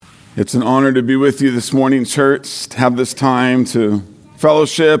It's an honor to be with you this morning, church, to have this time to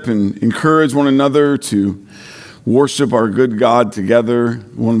fellowship and encourage one another to worship our good God together,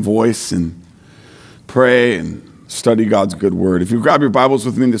 one voice, and pray and study God's good word. If you grab your Bibles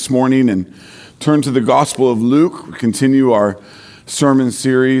with me this morning and turn to the Gospel of Luke, we continue our sermon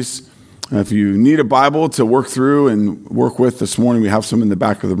series. If you need a Bible to work through and work with this morning, we have some in the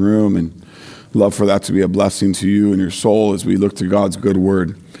back of the room, and love for that to be a blessing to you and your soul as we look to God's good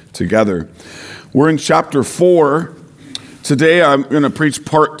word together. We're in chapter 4. Today I'm going to preach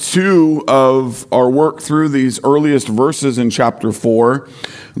part 2 of our work through these earliest verses in chapter 4,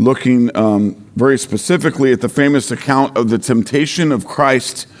 looking very specifically at the famous account of the temptation of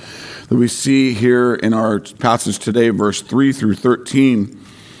Christ that we see here in our passage today, verse 3 through 13.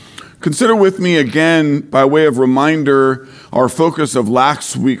 Consider with me again, by way of reminder, our focus of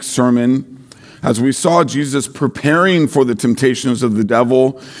last week's sermon, as we saw Jesus preparing for the temptations of the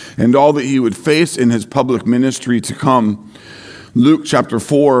devil and all that he would face in his public ministry to come. Luke chapter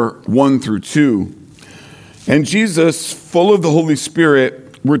 4, 1 through 2. And Jesus, full of the Holy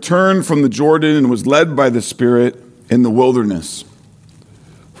Spirit, returned from the Jordan and was led by the Spirit in the wilderness.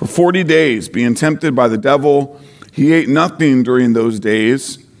 For 40 days, being tempted by the devil, he ate nothing during those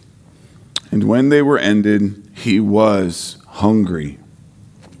days. And when they were ended, he was hungry.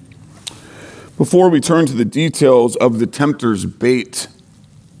 Before we turn to the details of the tempter's bait,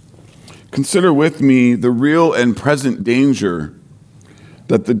 consider with me the real and present danger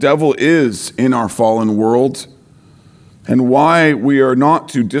that the devil is in our fallen world and why we are not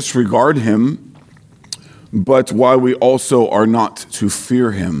to disregard him, but why we also are not to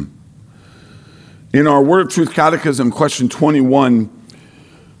fear him. In our Word of Truth Catechism, question 21,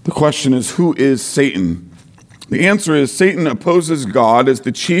 the question is, who is Satan? The answer is, Satan opposes God as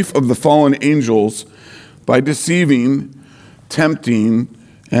the chief of the fallen angels by deceiving, tempting,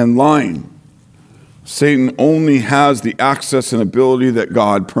 and lying. Satan only has the access and ability that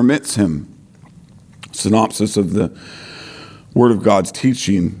God permits him. Synopsis of the Word of God's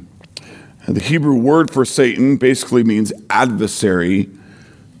teaching. The Hebrew word for Satan basically means adversary.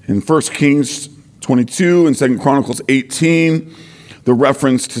 In 1 Kings 22 and 2 Chronicles 18, the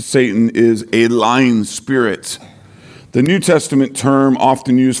reference to Satan is a lying spirit. The New Testament term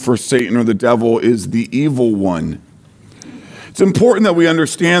often used for Satan or the devil is the evil one. It's important that we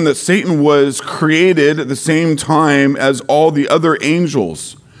understand that Satan was created at the same time as all the other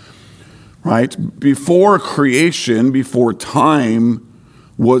angels, right? Before creation, before time,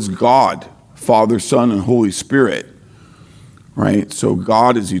 was God, Father, Son, and Holy Spirit, right? So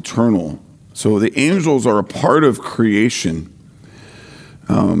God is eternal. So the angels are a part of creation.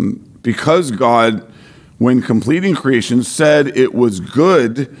 Because God, when completing creation, said it was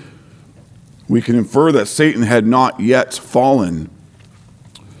good, we can infer that Satan had not yet fallen.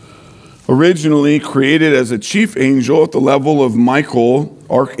 Originally created as a chief angel at the level of Michael,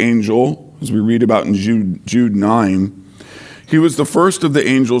 archangel, as we read about in Jude 9, he was the first of the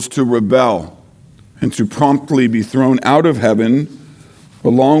angels to rebel and to promptly be thrown out of heaven,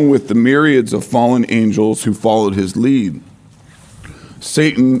 along with the myriads of fallen angels who followed his lead.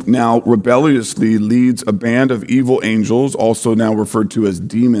 Satan now rebelliously leads a band of evil angels, also now referred to as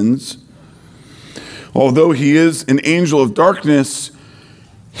demons. Although he is an angel of darkness,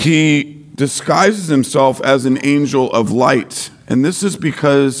 he disguises himself as an angel of light. And this is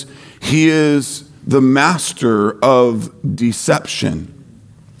because he is the master of deception.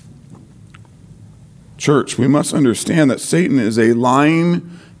 Church, we must understand that Satan is a lying,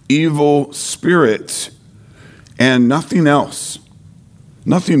 evil spirit and nothing else.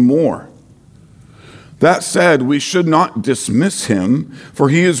 Nothing more. That said, we should not dismiss him, for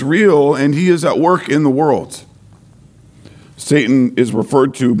he is real and he is at work in the world. Satan is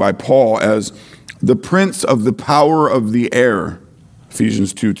referred to by Paul as the prince of the power of the air,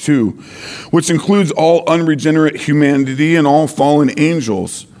 Ephesians 2:2, which includes all unregenerate humanity and all fallen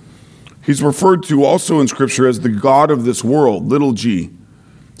angels. He's referred to also in Scripture as the God of this world, little g,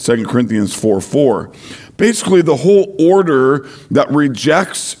 2 Corinthians 4:4. Basically, the whole order that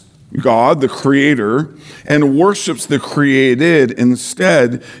rejects God, the Creator, and worships the created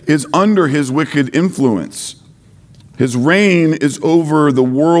instead is under his wicked influence. His reign is over the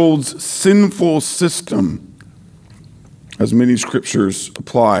world's sinful system, as many scriptures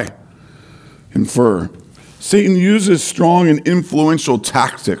infer. Satan uses strong and influential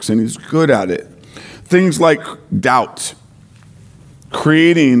tactics, and he's good at it. Things like doubt,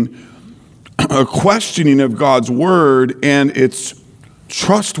 creating a questioning of God's word and its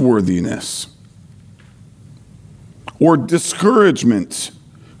trustworthiness, or discouragement,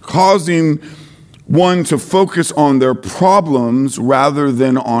 causing One, to focus on their problems rather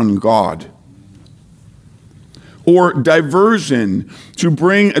than on God. Or diversion, to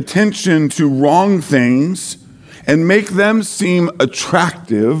bring attention to wrong things and make them seem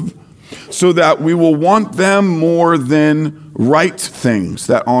attractive so that we will want them more than right things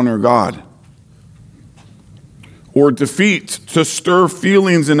that honor God. Or defeat, to stir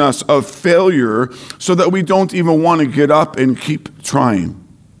feelings in us of failure so that we don't even want to get up and keep trying.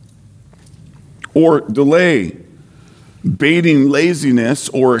 Or delay, baiting laziness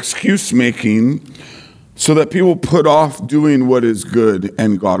or excuse making so that people put off doing what is good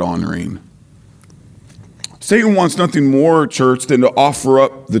and God-honoring. Satan wants nothing more, church, than to offer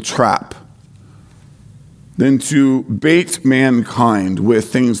up the trap, than to bait mankind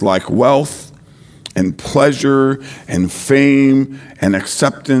with things like wealth and pleasure and fame and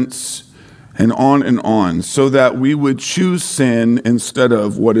acceptance and on, so that we would choose sin instead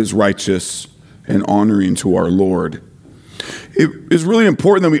of what is righteous and honoring to our Lord. It is really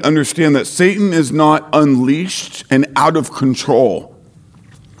important that we understand that Satan is not unleashed and out of control.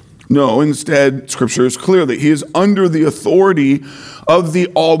 No, instead, Scripture is clear that he is under the authority of the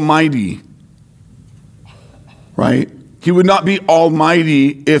Almighty. Right? He would not be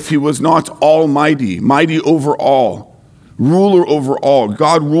almighty if he was not almighty, mighty over all, ruler over all.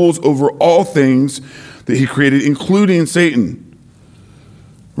 God rules over all things that he created, including Satan.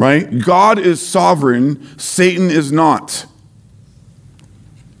 Right? God is sovereign, Satan is not.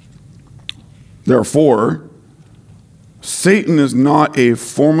 Therefore, Satan is not a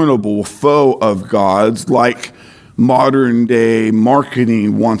formidable foe of God's like modern day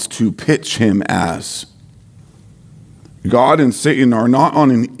marketing wants to pitch him as. God and Satan are not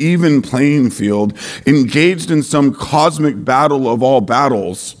on an even playing field, engaged in some cosmic battle of all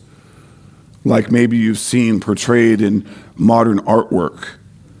battles, like maybe you've seen portrayed in modern artwork.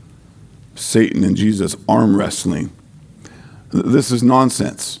 Satan and Jesus arm wrestling. This is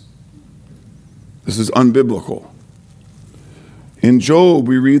nonsense. This is unbiblical. In Job,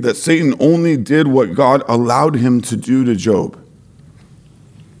 we read that Satan only did what God allowed him to do to Job.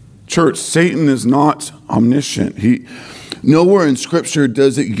 Church, Satan is not omniscient. Nowhere in Scripture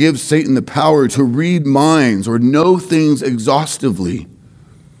does it give Satan the power to read minds or know things exhaustively.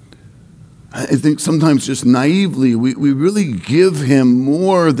 I think sometimes just naively, we really give him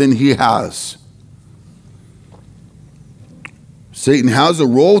more than he has. Satan has a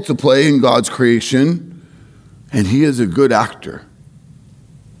role to play in God's creation, and he is a good actor.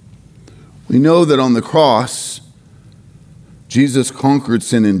 We know that on the cross, Jesus conquered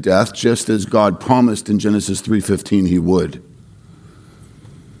sin and death just as God promised in Genesis 3:15 he would.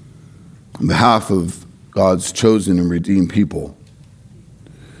 On behalf of God's chosen and redeemed people.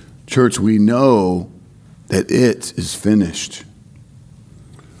 Church, we know that it is finished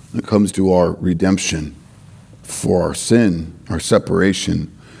when it comes to our redemption for our sin, our separation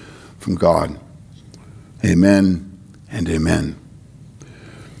from God. Amen and amen.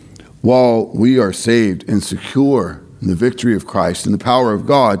 While we are saved and secure in the victory of Christ and the power of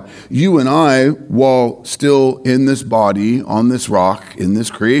God, you and I, while still in this body, on this rock, in this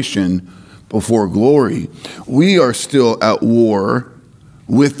creation, before glory, we are still at war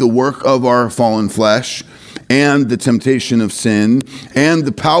with the work of our fallen flesh and the temptation of sin and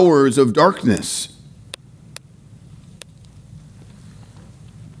the powers of darkness.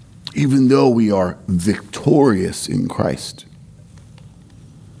 Even though we are victorious in Christ.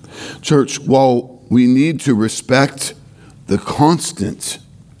 Church, while we need to respect the constant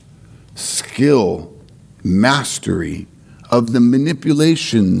skill, mastery of the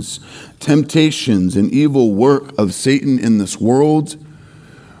manipulations, temptations, and evil work of Satan in this world,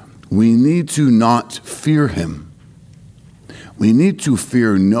 we need to not fear him. We need to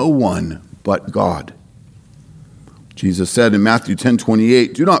fear no one but God. Jesus said in Matthew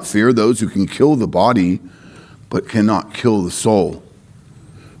 10:28, "Do not fear those who can kill the body, but cannot kill the soul.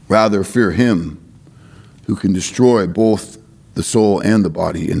 Rather fear him who can destroy both the soul and the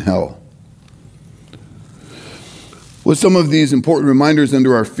body in hell." With some of these important reminders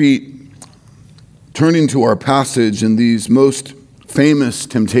under our feet, turning to our passage and these most famous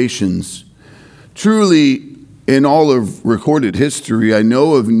temptations, truly in all of recorded history, I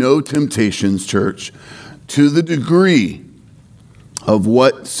know of no temptations, church, to the degree of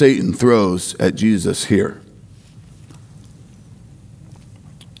what Satan throws at Jesus here.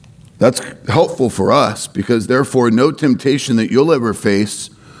 That's helpful for us because therefore no temptation that you'll ever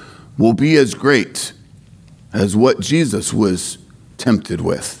face will be as great as what Jesus was tempted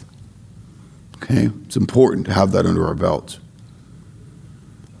with. Okay? It's important to have that under our belt.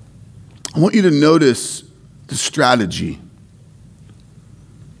 I want you to notice the strategy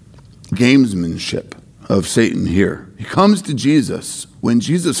gamesmanship of Satan here. He comes to Jesus when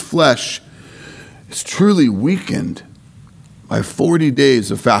Jesus' flesh is truly weakened by 40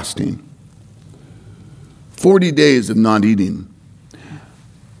 days of fasting. 40 days of not eating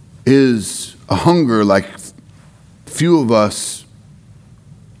is a hunger like few of us,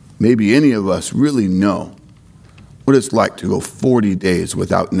 maybe any of us, really know what it's like to go 40 days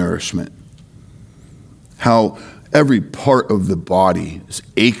without nourishment. How every part of the body is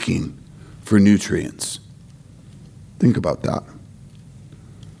aching for nutrients. Think about that.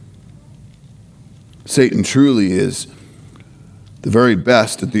 Satan truly is the very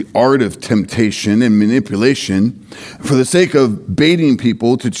best at the art of temptation and manipulation for the sake of baiting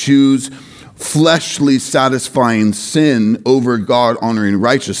people to choose fleshly satisfying sin over God-honoring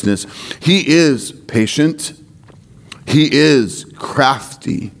righteousness. He is patient. He is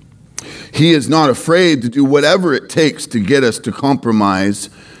crafty. He is not afraid to do whatever it takes to get us to compromise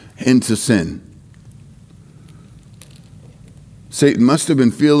into sin. Satan must have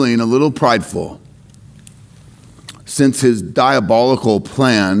been feeling a little prideful since his diabolical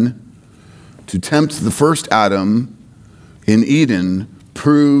plan to tempt the first Adam in Eden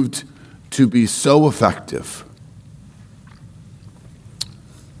proved to be so effective.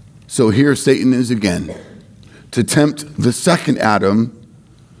 So here Satan is again to tempt the second Adam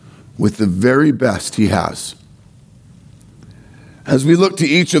with the very best he has. As we look to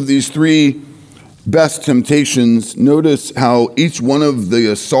each of these three best temptations, notice how each one of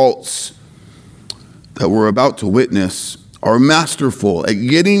the assaults that we're about to witness are masterful at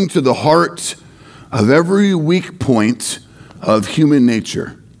getting to the heart of every weak point of human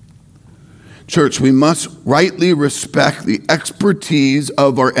nature. Church, we must rightly respect the expertise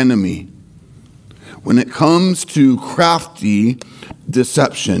of our enemy when it comes to crafty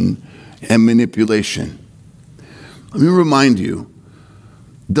deception and manipulation. Let me remind you,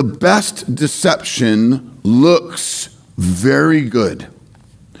 the best deception looks very good,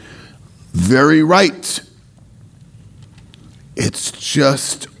 very right. It's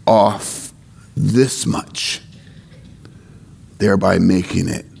just off this much, thereby making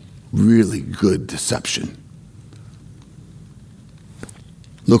it really good deception.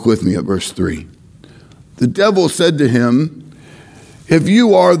 Look with me at verse 3. The devil said to him, "If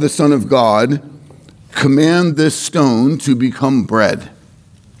you are the Son of God, command this stone to become bread."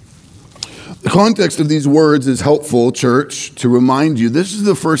 The context of these words is helpful, church, to remind you this is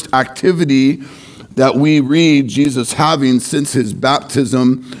the first activity that we read Jesus having since his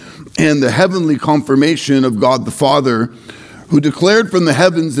baptism and the heavenly confirmation of God the Father, who declared from the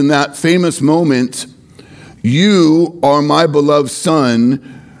heavens in that famous moment, "You are my beloved Son,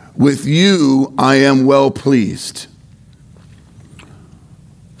 with you I am well pleased."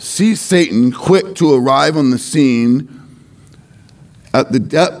 See Satan quick to arrive on the scene at the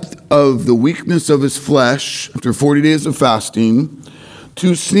depth of the weakness of his flesh after 40 days of fasting,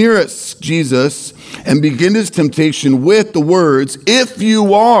 to sneer at Jesus and begin his temptation with the words, "If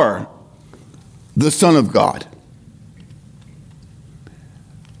you are the Son of God."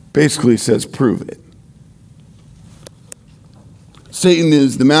 Basically says, prove it. Satan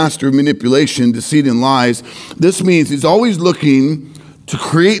is the master of manipulation, deceit, and lies. This means he's always looking to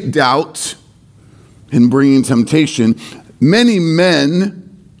create doubt and bringing temptation. Many men,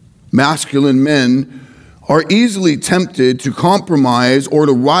 masculine men, are easily tempted to compromise or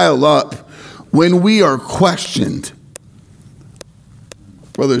to rile up when we are questioned.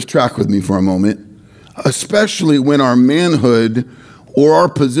 Brothers, track with me for a moment. Especially when our manhood or our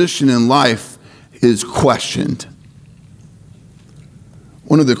position in life is questioned.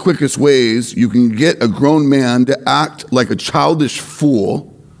 One of the quickest ways you can get a grown man to act like a childish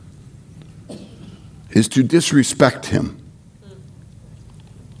fool is to disrespect him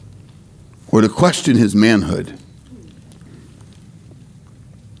or to question his manhood.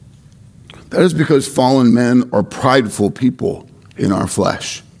 That is because fallen men are prideful people in our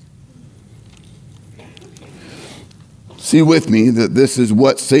flesh. See with me that this is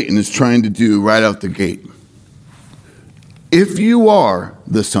what Satan is trying to do right out the gate. If you are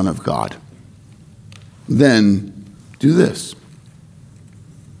the Son of God, then do this.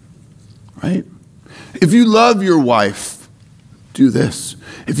 Right? If you love your wife, do this.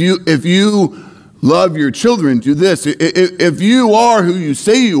 If you love your children, do this. If you are who you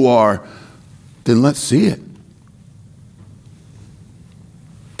say you are, then let's see it.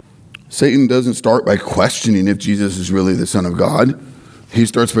 Satan doesn't start by questioning if Jesus is really the Son of God. He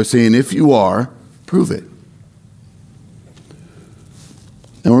starts by saying, if you are, prove it.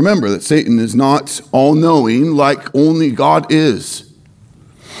 Now remember that Satan is not all-knowing like only God is.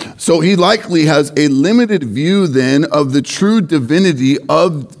 So he likely has a limited view then of the true divinity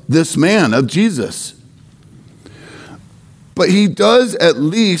of this man, of Jesus. But he does at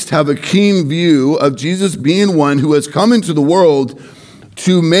least have a keen view of Jesus being one who has come into the world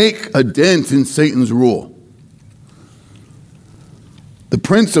to make a dent in Satan's rule. The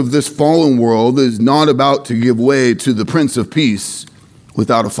prince of this fallen world is not about to give way to the Prince of Peace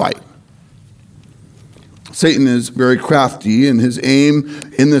without a fight. Satan is very crafty, and his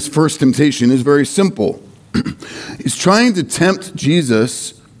aim in this first temptation is very simple. He's trying to tempt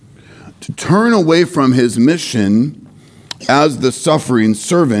Jesus to turn away from his mission as the suffering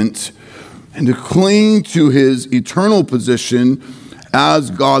servant and to cling to his eternal position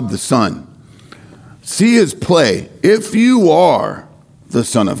as God the Son. See his play. If you are the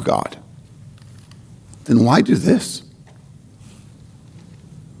Son of God, then why do this?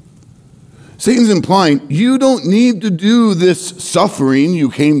 Satan's implying you don't need to do this suffering you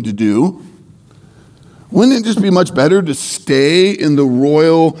came to do. Wouldn't it just be much better to stay in the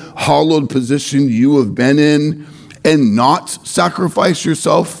royal, hallowed position you have been in and not sacrifice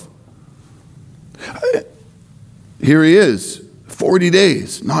yourself? Here he is, 40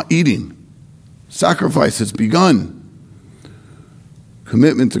 days, not eating. Sacrifice has begun.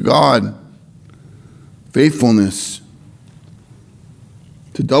 Commitment to God, faithfulness.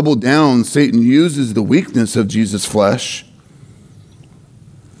 To double down, Satan uses the weakness of Jesus' flesh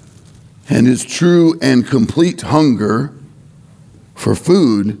and his true and complete hunger for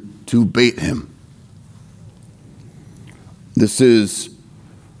food to bait him. This is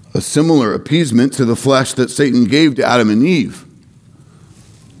a similar appeasement to the flesh that Satan gave to Adam and Eve.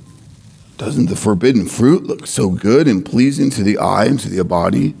 Doesn't the forbidden fruit look so good and pleasing to the eye and to the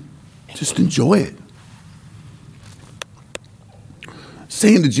body? Just enjoy it.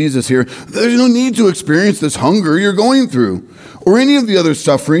 Saying to Jesus here, there's no need to experience this hunger you're going through or any of the other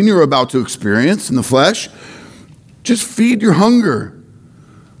suffering you're about to experience in the flesh. Just feed your hunger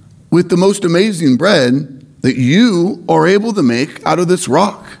with the most amazing bread that you are able to make out of this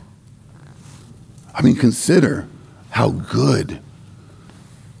rock. I mean, consider how good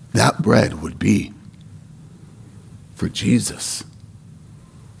that bread would be for Jesus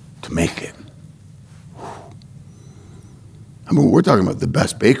to make it. I mean, we're talking about the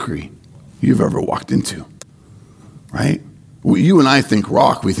best bakery you've ever walked into, right? You and I think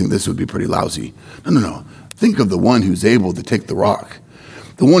rock, we think this would be pretty lousy. No. Think of the one who's able to take the rock,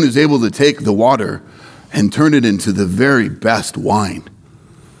 the one who's able to take the water and turn it into the very best wine.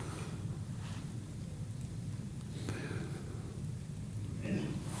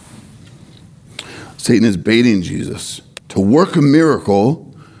 Satan is baiting Jesus to work a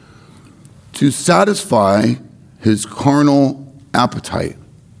miracle to satisfy his carnal appetite,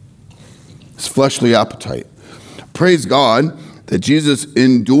 his fleshly appetite. Praise God that Jesus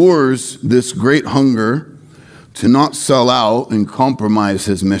endures this great hunger to not sell out and compromise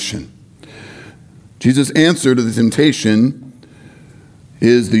his mission. Jesus' answer to the temptation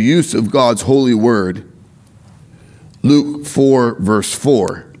is the use of God's holy word. Luke 4, verse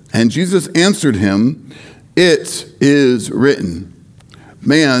 4. And Jesus answered him, "It is written,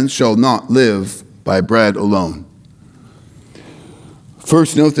 man shall not live by bread alone."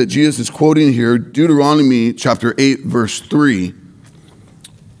 First, note that Jesus is quoting here Deuteronomy chapter 8, verse 3.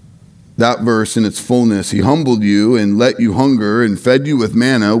 That verse in its fullness. He humbled you and let you hunger and fed you with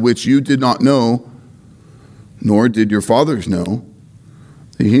manna, which you did not know, nor did your fathers know,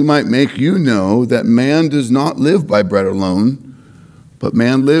 that he might make you know that man does not live by bread alone, but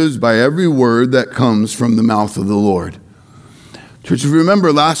man lives by every word that comes from the mouth of the Lord. Church, if you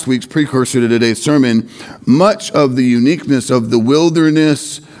remember last week's precursor to today's sermon, much of the uniqueness of the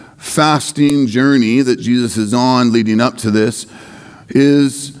wilderness fasting journey that Jesus is on leading up to this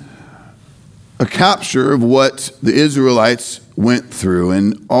is a capture of what the Israelites went through.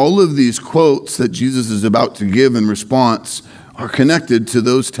 And all of these quotes that Jesus is about to give in response are connected to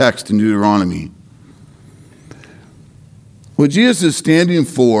those texts in Deuteronomy. What Jesus is standing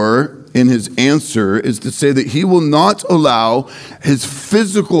for in his answer is to say that he will not allow his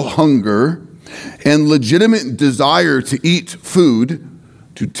physical hunger and legitimate desire to eat food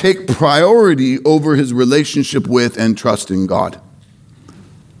to take priority over his relationship with and trust in God.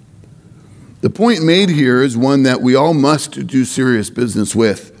 The point made here is one that we all must do serious business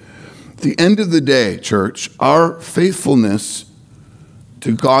with. At the end of the day, church, our faithfulness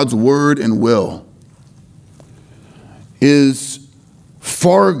to God's word and will is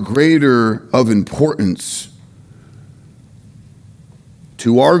far greater of importance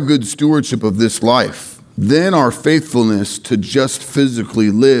to our good stewardship of this life than our faithfulness to just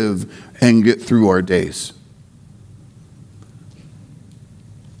physically live and get through our days.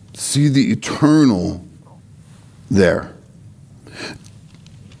 see the eternal there.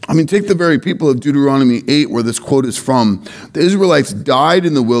 I mean, take the very people of Deuteronomy 8, where this quote is from. The Israelites died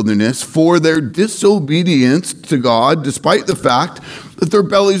in the wilderness for their disobedience to God, despite the fact that their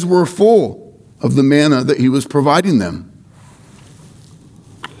bellies were full of the manna that he was providing them.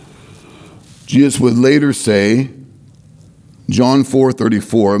 Jesus would later say, John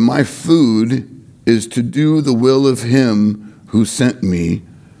 4:34, my food is to do the will of him who sent me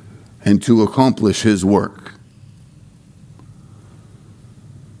and to accomplish his work.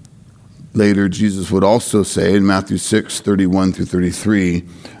 Later, Jesus would also say in Matthew 6:31-33,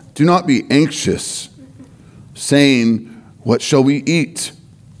 do not be anxious, saying, what shall we eat?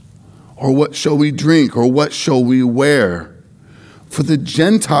 Or what shall we drink? Or what shall we wear? For the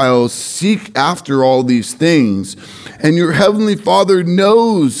Gentiles seek after all these things, and your heavenly Father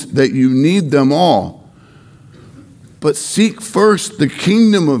knows that you need them all. But seek first the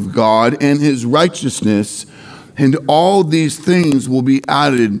kingdom of God and his righteousness, and all these things will be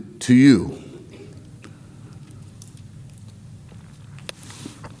added to you.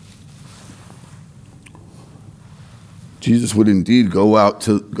 Jesus would indeed go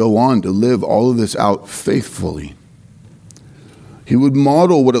on to live all of this out faithfully. He would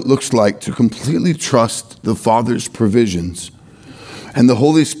model what it looks like to completely trust the Father's provisions and the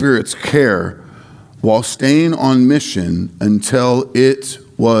Holy Spirit's care while staying on mission until it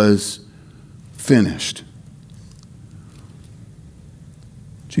was finished.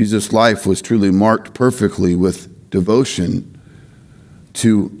 Jesus' life was truly marked perfectly with devotion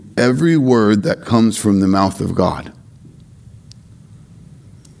to every word that comes from the mouth of God,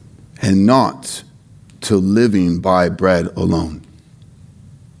 and not to living by bread alone.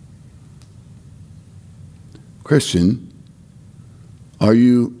 Christian, are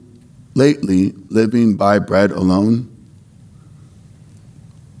you lately living by bread alone?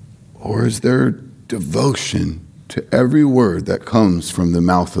 Or is there devotion to every word that comes from the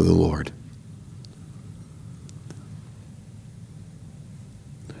mouth of the Lord?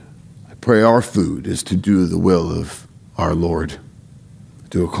 I pray our food is to do the will of our Lord,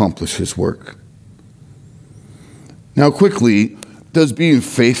 to accomplish his work. Now quickly, does being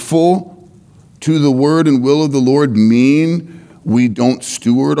faithful to the word and will of the Lord mean we don't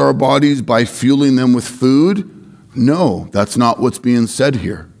steward our bodies by fueling them with food? No, that's not what's being said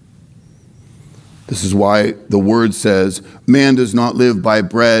here. This is why the word says, man does not live by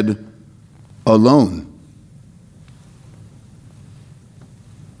bread alone.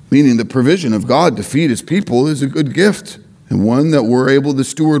 Meaning the provision of God to feed his people is a good gift, and one that we're able to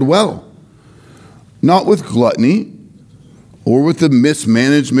steward well. Not with gluttony or with the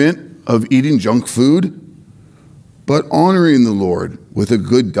mismanagement of eating junk food, but honoring the Lord with a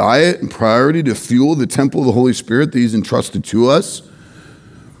good diet and priority to fuel the temple of the Holy Spirit that he's entrusted to us.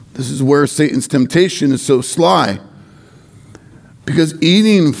 This is where Satan's temptation is so sly, because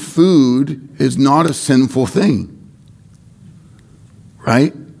eating food is not a sinful thing,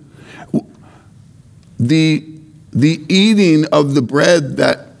 right? The eating of the bread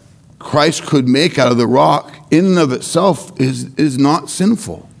that Christ could make out of the rock in and of itself is not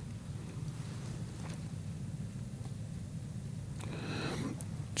sinful.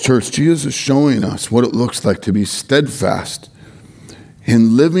 Church, Jesus is showing us what it looks like to be steadfast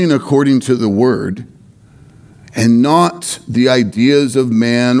in living according to the word and not the ideas of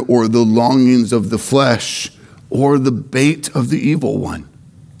man or the longings of the flesh or the bait of the evil one.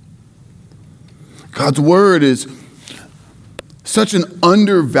 God's word is such an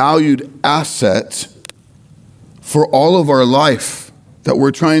undervalued asset for all of our life that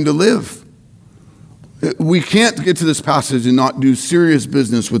we're trying to live. We can't get to this passage and not do serious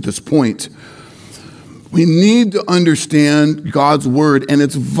business with this point. We need to understand God's word and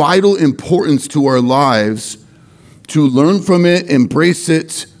its vital importance to our lives, to learn from it, embrace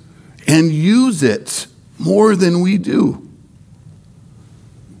it, and use it more than we do.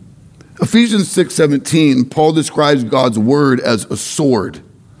 Ephesians 6:17, Paul describes God's word as a sword.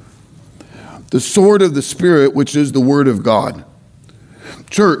 The sword of the Spirit, which is the word of God.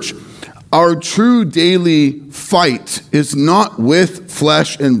 Church, our true daily fight is not with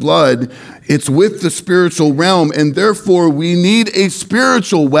flesh and blood, it's with the spiritual realm, and therefore we need a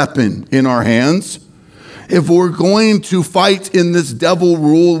spiritual weapon in our hands if we're going to fight in this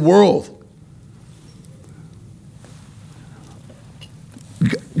devil-ruled world.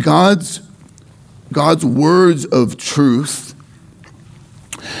 God's words of truth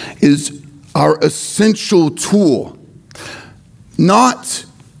is our essential tool, not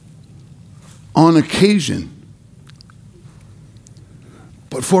on occasion,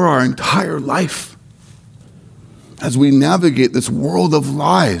 but for our entire life. as we navigate this world of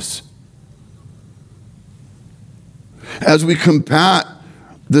lies, as we combat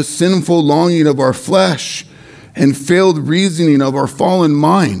the sinful longing of our flesh and failed reasoning of our fallen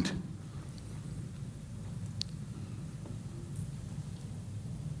mind.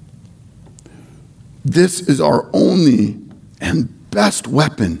 This is our only and best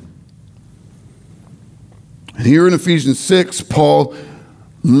weapon. And here in Ephesians 6, Paul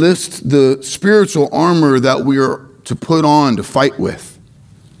lists the spiritual armor that we are to put on to fight with.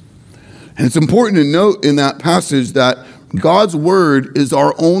 And it's important to note in that passage that God's word is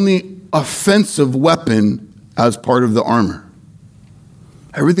our only offensive weapon as part of the armor.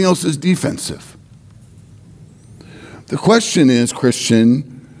 Everything else is defensive. The question is,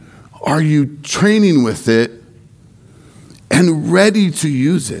 Christian, are you training with it and ready to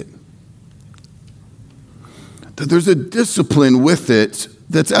use it? That there's a discipline with it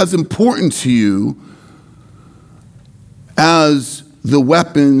that's as important to you as the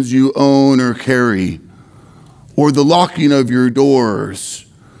weapons you own or carry, or the locking of your doors,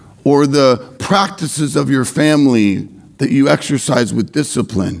 or the practices of your family that you exercise with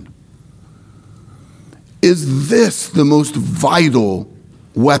discipline. Is this the most vital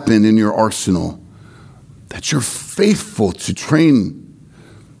weapon in your arsenal that you're faithful to train,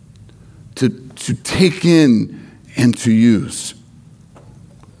 to take in and to use?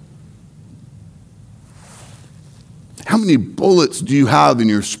 How many bullets do you have in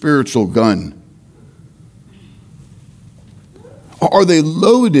your spiritual gun? Are they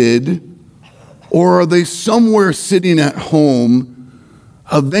loaded, or are they somewhere sitting at home,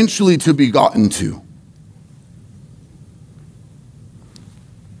 eventually to be gotten to?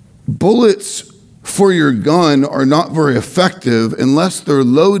 Bullets for your gun are not very effective unless they're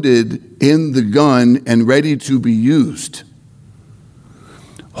loaded in the gun and ready to be used.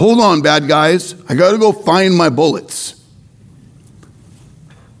 Hold on, bad guys. I got to go find my bullets.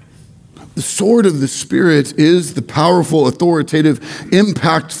 The sword of the Spirit is the powerful, authoritative,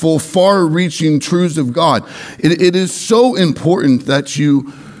 impactful, far-reaching truths of God. It is so important that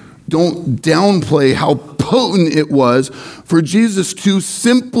you don't downplay how potent it was for Jesus to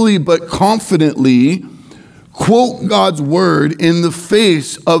simply but confidently quote God's word in the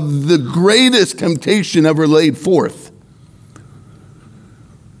face of the greatest temptation ever laid forth.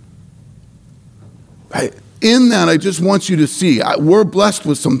 In that, I just want you to see, we're blessed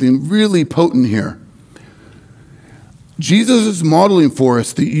with something really potent here. Jesus is modeling for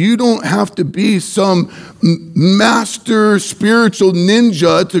us that you don't have to be some master spiritual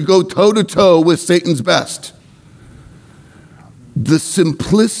ninja to go toe-to-toe with Satan's best. The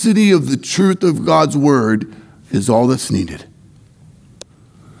simplicity of the truth of God's word is all that's needed.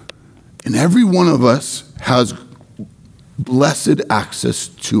 And every one of us has blessed access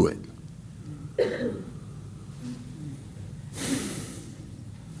to it.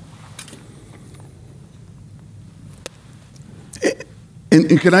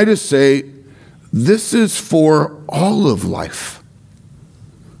 And can I just say, this is for all of life.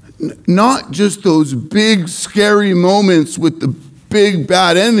 Not just those big, scary moments with the big,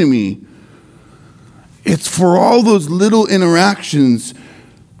 bad enemy. It's for all those little interactions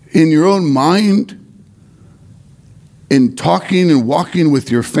in your own mind, in talking and walking with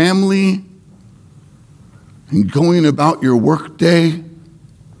your family, and going about your work day.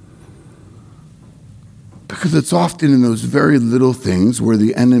 Because it's often in those very little things where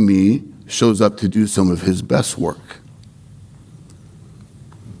the enemy shows up to do some of his best work.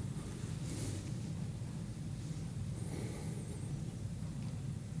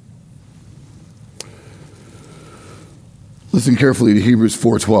 Listen carefully to Hebrews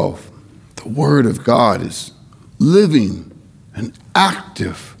 4:12. The word of God is living and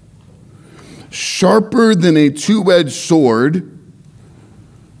active, sharper than a two-edged sword,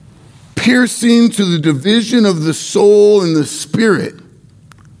 piercing to the division of the soul and the spirit,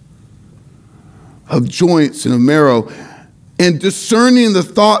 of joints and of marrow, and discerning the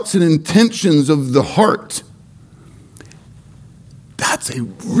thoughts and intentions of the heart. That's a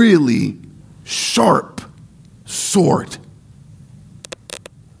really sharp sword.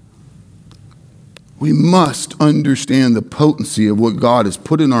 We must understand the potency of what God has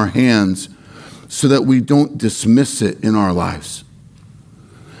put in our hands so that we don't dismiss it in our lives.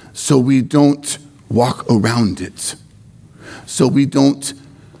 So we don't walk around it. So we don't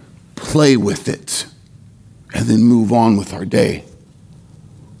play with it and then move on with our day.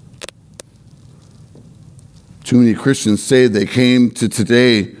 Too many Christians say they came to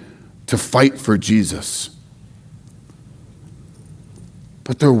today to fight for Jesus,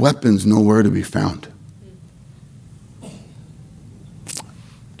 but their weapons nowhere to be found.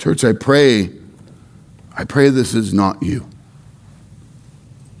 Church, I pray I pray this is not you.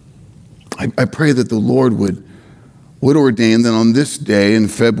 I pray that the Lord would ordain that on this day in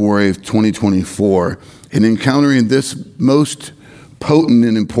February of 2024, in encountering this most potent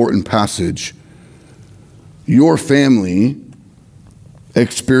and important passage, your family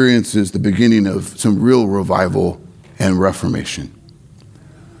experiences the beginning of some real revival and reformation.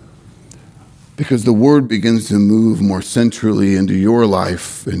 Because the word begins to move more centrally into your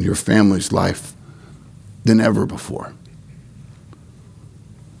life and your family's life than ever before.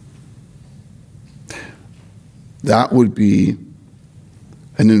 That would be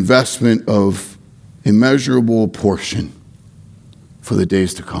an investment of immeasurable portion for the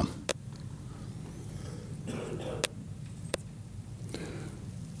days to come.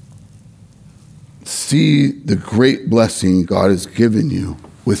 See the great blessing God has given you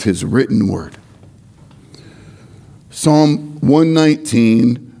with his written word. Psalm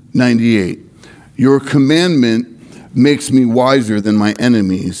 119:98. Your commandment makes me wiser than my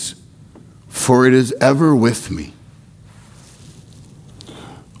enemies, for it is ever with me.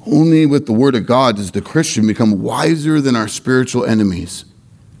 Only with the word of God does the Christian become wiser than our spiritual enemies.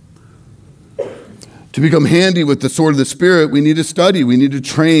 To become handy with the sword of the Spirit, we need to study, we need to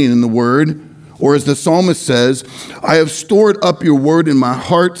train in the word. Or as the psalmist says, I have stored up your word in my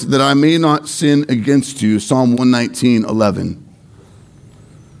heart that I may not sin against you. Psalm 119:11.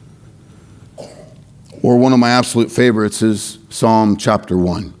 Or one of my absolute favorites is Psalm chapter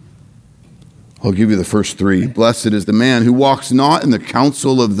 1. I'll give you the first three. Blessed is the man who walks not in the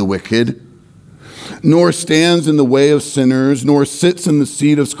counsel of the wicked, nor stands in the way of sinners, nor sits in the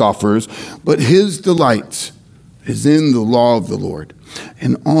seat of scoffers, but his delight is in the law of the Lord.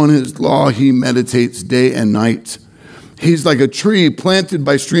 And on his law he meditates day and night. He's like a tree planted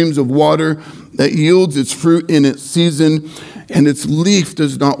by streams of water that yields its fruit in its season, and its leaf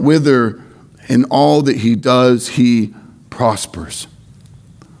does not wither. In all that he does, he prospers.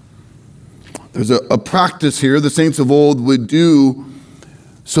 There's a practice here the saints of old would do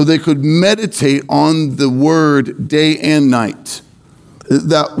so they could meditate on the word day and night.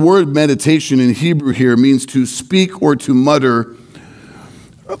 That word meditation in Hebrew here means to speak or to mutter.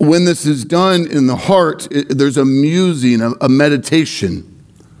 When this is done in the heart, there's a musing, a meditation.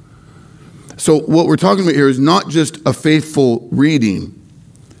 So what we're talking about here is not just a faithful reading,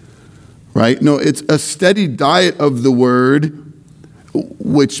 right? No, it's a steady diet of the word,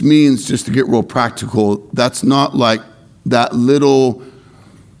 which means, just to get real practical, that's not like that little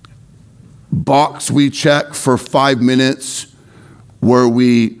box we check for 5 minutes where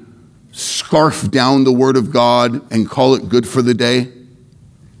we scarf down the word of God and call it good for the day.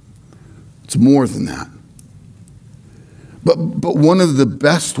 It's more than that. But one of the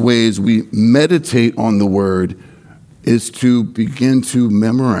best ways we meditate on the word is to begin to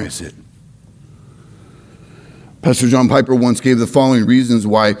memorize it. Pastor John Piper once gave the following reasons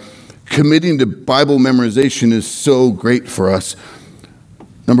why committing to Bible memorization is so great for us.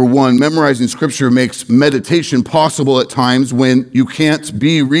 Number one, memorizing scripture makes meditation possible at times when you can't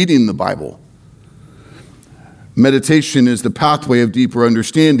be reading the Bible. Meditation is the pathway of deeper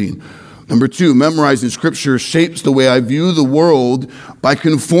understanding. Number two, memorizing scripture shapes the way I view the world by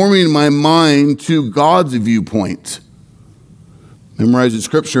conforming my mind to God's viewpoint. Memorizing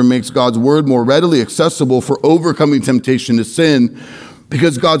scripture makes God's word more readily accessible for overcoming temptation to sin,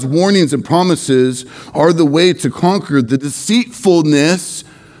 because God's warnings and promises are the way to conquer the deceitfulness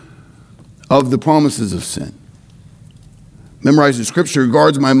of the promises of sin. Memorizing scripture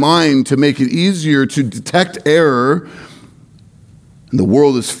guards my mind to make it easier to detect error. And the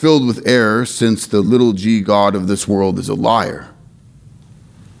world is filled with error, since the little g God of this world is a liar.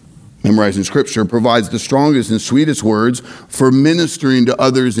 Memorizing scripture provides the strongest and sweetest words for ministering to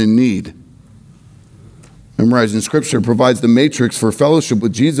others in need. Memorizing scripture provides the matrix for fellowship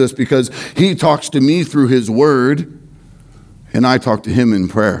with Jesus, because he talks to me through his word and I talk to him in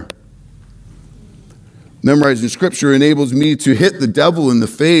prayer. Memorizing scripture enables me to hit the devil in the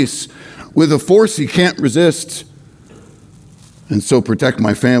face with a force he can't resist, and so protect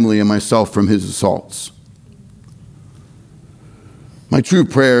my family and myself from his assaults. My true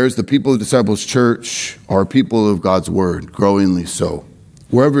prayers, the people of Disciples Church, are people of God's word, growingly so.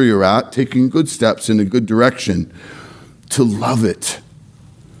 Wherever you're at, taking good steps in a good direction, to love it,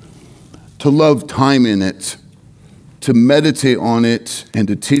 to love time in it, to meditate on it, and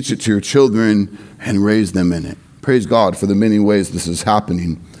to teach it to your children and raise them in it. Praise God for the many ways this is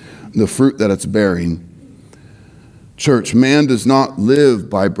happening, the fruit that it's bearing. Church, man does not live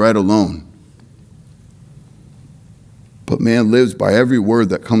by bread alone, but man lives by every word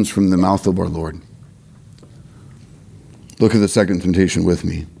that comes from the mouth of our Lord. Look at the second temptation with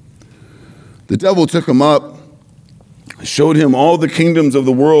me. The devil took him up, showed him all the kingdoms of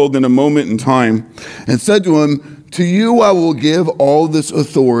the world in a moment in time, and said to him, "To you I will give all this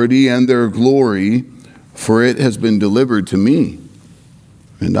authority and their glory, for it has been delivered to me,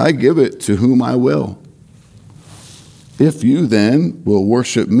 and I give it to whom I will. If you then will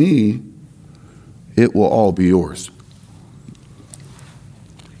worship me, it will all be yours."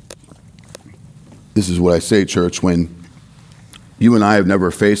 This is what I say, church, when you and I have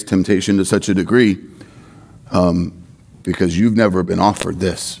never faced temptation to such a degree, because you've never been offered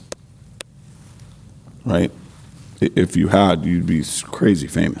this, right? If you had, you'd be crazy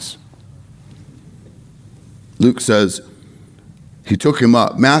famous. Luke says, he took him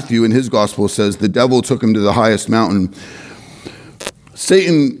up. Matthew in his gospel says the devil took him to the highest mountain.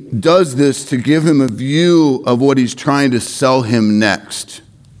 Satan does this to give him a view of what he's trying to sell him next.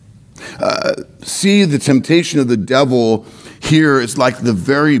 See the temptation of the devil here is like the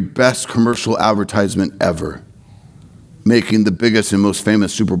very best commercial advertisement ever, making the biggest and most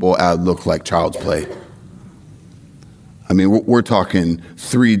famous Super Bowl ad look like child's play. I mean, we're talking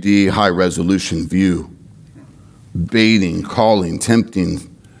 3D high resolution view, baiting, calling, tempting.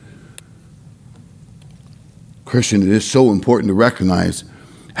 Christian, it is so important to recognize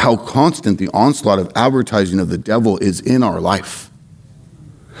how constant the onslaught of advertising of the devil is in our life.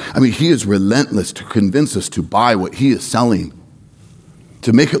 I mean, he is relentless to convince us to buy what he is selling,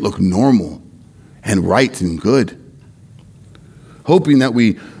 to make it look normal and right and good, hoping that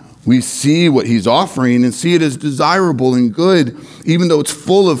we see what he's offering and see it as desirable and good, even though it's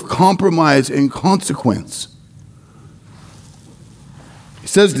full of compromise and consequence. He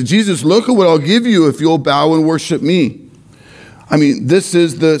says to Jesus, "Look at what I'll give you if you'll bow and worship me." I mean, this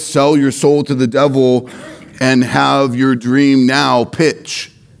is the sell your soul to the devil and have your dream now pitch.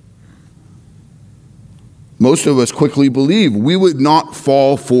 Most of us quickly believe we would not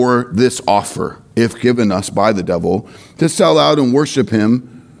fall for this offer if given us by the devil to sell out and worship him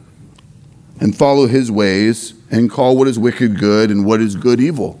and follow his ways and call what is wicked good and what is good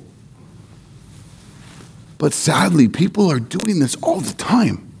evil. But sadly, people are doing this all the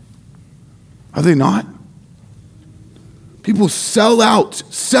time. Are they not? People sell out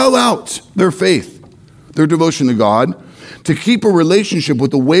their faith, their devotion to God, to keep a relationship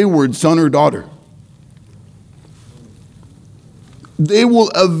with a wayward son or daughter. They will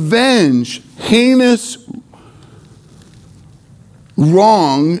avenge heinous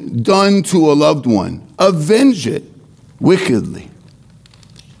wrong done to a loved one. Avenge it wickedly.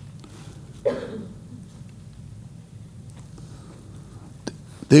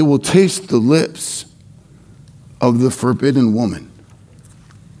 They will taste the lips of the forbidden woman.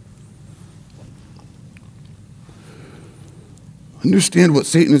 Understand what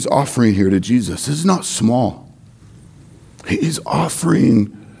Satan is offering here to Jesus. This is not small. He's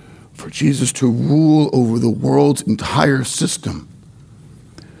offering for Jesus to rule over the world's entire system.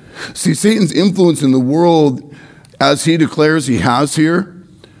 See, Satan's influence in the world, as he declares he has here,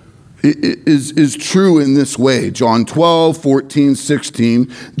 is true in this way. John 12, 14, 16,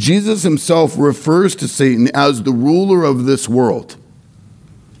 Jesus himself refers to Satan as the ruler of this world.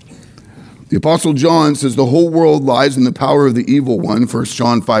 The Apostle John says the whole world lies in the power of the evil one, 1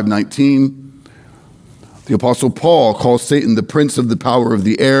 John 5:19. The Apostle Paul calls Satan the prince of the power of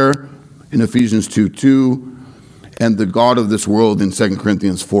the air in Ephesians 2:2, and the god of this world in 2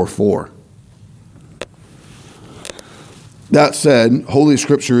 Corinthians 4:4. That said, Holy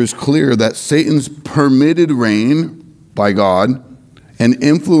Scripture is clear that Satan's permitted reign by God and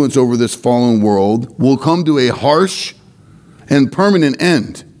influence over this fallen world will come to a harsh and permanent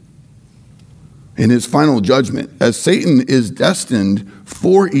end in his final judgment, as Satan is destined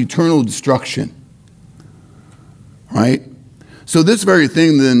for eternal destruction. Right? So this very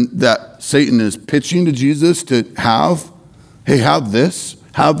thing then that Satan is pitching to Jesus to have, hey, have this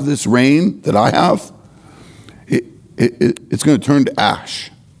reign that I have, it's going to turn to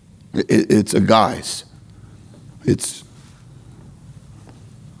ash. It's a guise. It's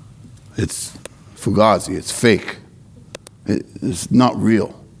fugazi. It's fake. It's not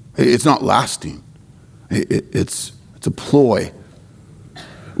real. It's not lasting. It's a ploy.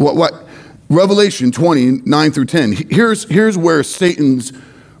 What? Revelation 20, 9 through 10. Here's where Satan's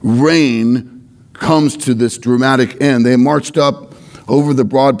reign comes to this dramatic end. They marched up over the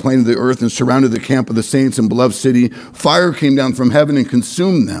broad plain of the earth and surrounded the camp of the saints and beloved city. Fire came down from heaven and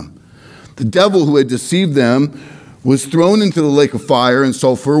consumed them. The devil who had deceived them was thrown into the lake of fire and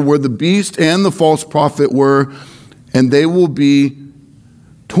sulfur, where the beast and the false prophet were, and they will be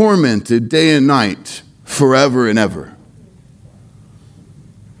tormented day and night forever and ever.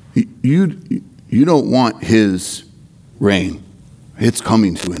 You don't want his reign. It's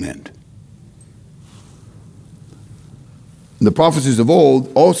coming to an end. And the prophecies of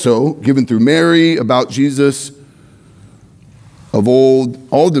old, also given through Mary about Jesus of old,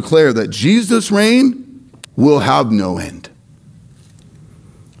 all declare that Jesus' reign will have no end.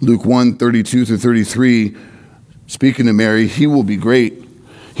 Luke 1:32-33, speaking to Mary, he will be great.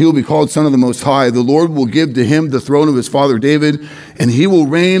 He will be called Son of the Most High. The Lord will give to him the throne of his father David, and he will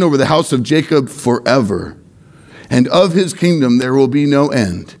reign over the house of Jacob forever. And of his kingdom there will be no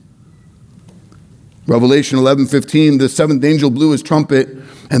end. Revelation 11:15, the seventh angel blew his trumpet,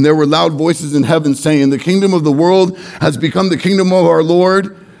 and there were loud voices in heaven saying, the kingdom of the world has become the kingdom of our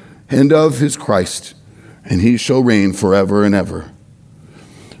Lord and of his Christ, and he shall reign forever and ever.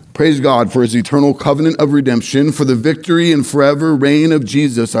 Praise God for his eternal covenant of redemption, for the victory and forever reign of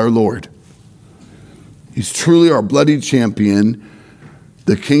Jesus our Lord. He's truly our bloody champion,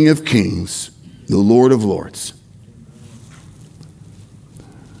 the King of kings, the Lord of lords.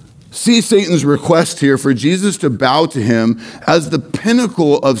 See Satan's request here for Jesus to bow to him as the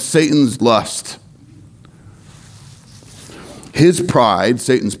pinnacle of Satan's lust. His pride,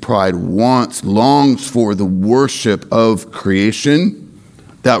 Satan's pride, longs for the worship of creation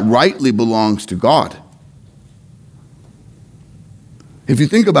that rightly belongs to God. If you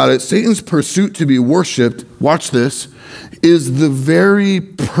think about it, Satan's pursuit to be worshiped, watch this, is the very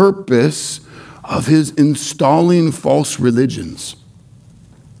purpose of his installing false religions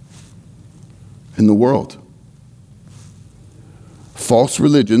in the world. False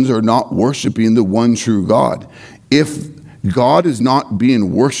religions are not worshiping the one true God. If God is not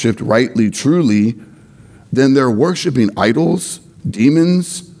being worshiped rightly, truly, then they're worshiping idols,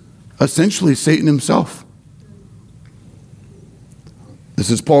 demons, essentially Satan himself.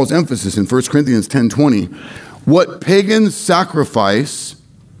 This is Paul's emphasis in 1 Corinthians 10:20. What pagans sacrifice,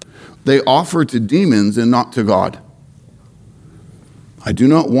 they offer to demons and not to God. I do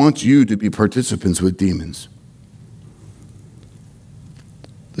not want you to be participants with demons.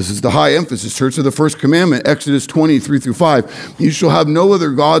 This is the high emphasis, church, of the first commandment, Exodus 20:3-5. You shall have no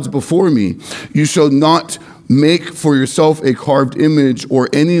other gods before me. You shall not make for yourself a carved image or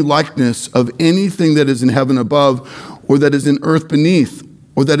any likeness of anything that is in heaven above, or that is in earth beneath,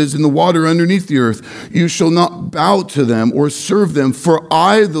 or that is in the water underneath the earth. You shall not bow to them or serve them, for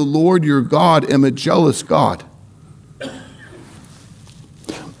I, the Lord your God, am a jealous God.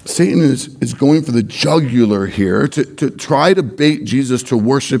 Satan is going for the jugular here to try to bait Jesus to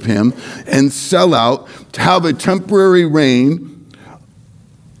worship him and sell out, to have a temporary reign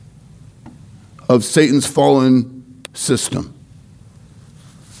of Satan's fallen system.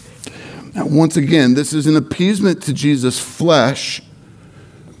 Now, once again, this is an appeasement to Jesus' flesh.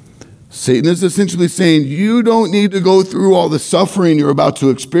 Satan is essentially saying, you don't need to go through all the suffering you're about to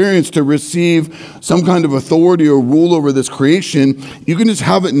experience to receive some kind of authority or rule over this creation. You can just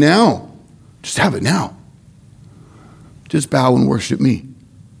have it now. Just have it now. Just bow and worship me.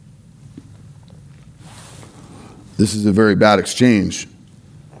 This is a very bad exchange,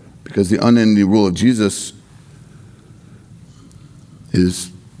 because the unending rule of Jesus is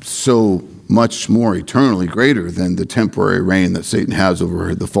so much more eternally greater than the temporary reign that Satan has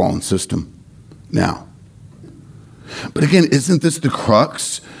over the fallen system now. But again, isn't this the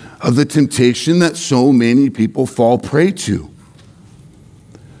crux of the temptation that so many people fall prey to?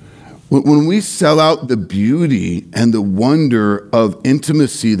 When we sell out the beauty and the wonder of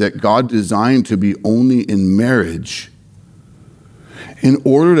intimacy that God designed to be only in marriage, in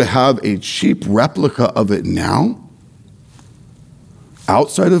order to have a cheap replica of it now,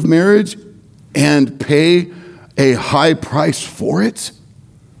 outside of marriage, and pay a high price for it?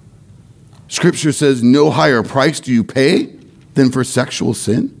 Scripture says, no higher price do you pay than for sexual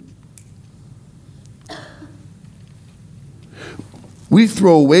sin. We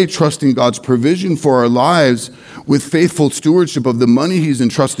throw away trusting God's provision for our lives with faithful stewardship of the money he's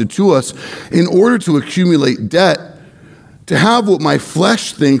entrusted to us in order to accumulate debt, to have what my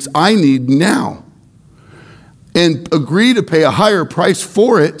flesh thinks I need now, and agree to pay a higher price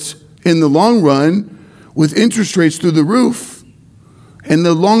for it in the long run, with interest rates through the roof and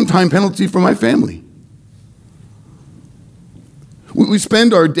the long time penalty for my family. We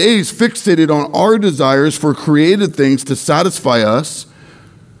spend our days fixated on our desires for created things to satisfy us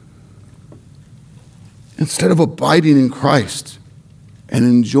instead of abiding in Christ and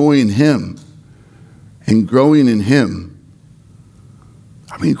enjoying him and growing in him.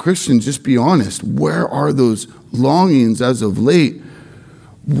 I mean, Christians, just be honest. Where are those longings as of late?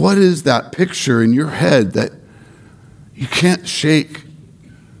 What is that picture in your head that you can't shake?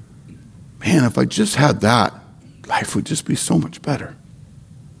 Man, if I just had that, life would just be so much better.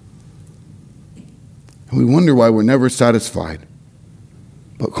 And we wonder why we're never satisfied,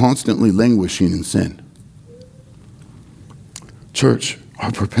 but constantly languishing in sin. Church,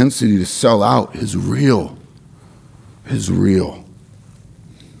 our propensity to sell out is real. Is real.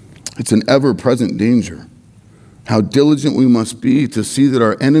 It's an ever-present danger. How diligent we must be to see that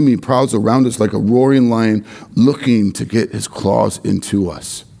our enemy prowls around us like a roaring lion looking to get his claws into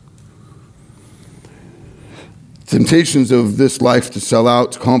us. Temptations of this life to sell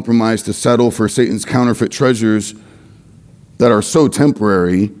out, to compromise, to settle for Satan's counterfeit treasures that are so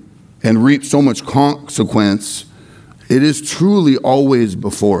temporary and reap so much consequence, it is truly always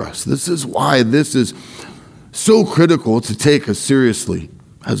before us. This is why this is so critical to take as seriously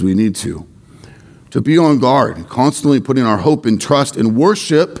as we need to be on guard, constantly putting our hope and trust and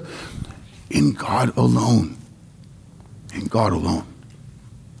worship in God alone. In God alone.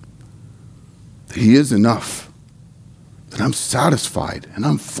 That He is enough. That I'm satisfied and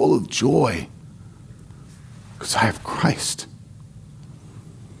I'm full of joy because I have Christ.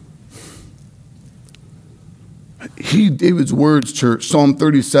 Heed David's words, church. Psalm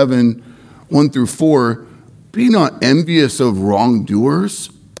 37, 1 through 4. Be not envious of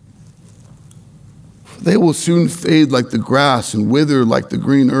wrongdoers, for they will soon fade like the grass and wither like the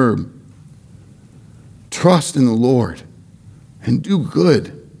green herb. Trust in the Lord and do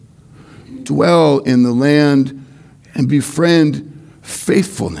good. Dwell in the land and befriend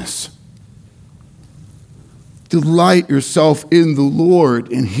faithfulness. Delight yourself in the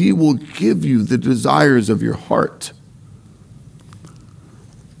Lord, and He will give you the desires of your heart.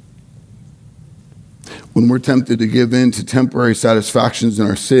 When we're tempted to give in to temporary satisfactions in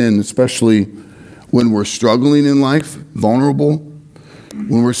our sin, especially when we're struggling in life, vulnerable,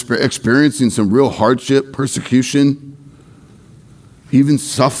 when we're experiencing some real hardship, persecution, even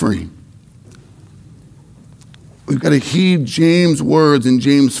suffering, we've got to heed James' words in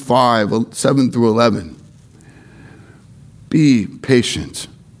James 5, 7 through 11. Be patient,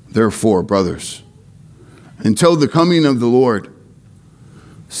 therefore, brothers, until the coming of the Lord.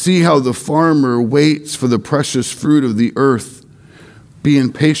 See how the farmer waits for the precious fruit of the earth,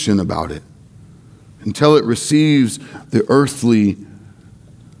 being patient about it, until it receives the early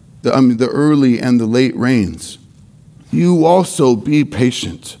and the late rains. You also be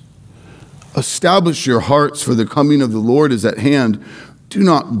patient. Establish your hearts, for the coming of the Lord is at hand. Do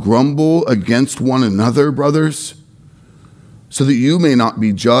not grumble against one another, brothers, so that you may not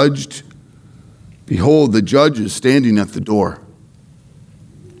be judged. Behold, the judge is standing at the door.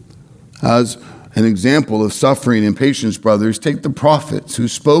 As an example of suffering and patience, brothers, take the prophets who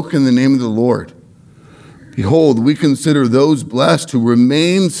spoke in the name of the Lord. Behold, we consider those blessed who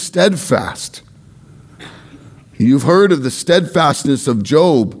remain steadfast. You've heard of the steadfastness of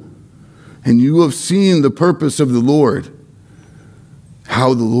Job, and you have seen the purpose of the Lord,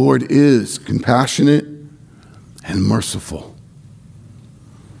 how the Lord is compassionate and merciful.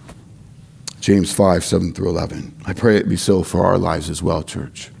 James 5, 7 through 11. I pray it be so for our lives as well,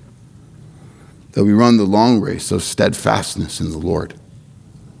 church. That we run the long race of steadfastness in the Lord.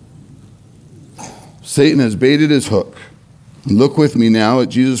 Satan has baited his hook. And look with me now at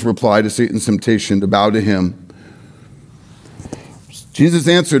Jesus' reply to Satan's temptation to bow to him. Jesus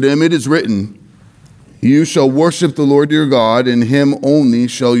answered him, "It is written, you shall worship the Lord your God, and Him only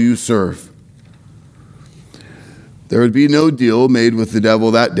shall you serve." There would be no deal made with the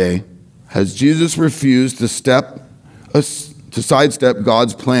devil that day, as Jesus refused to sidestep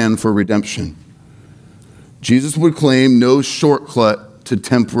God's plan for redemption. Jesus would claim no shortcut to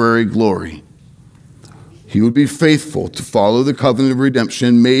temporary glory. He would be faithful to follow the covenant of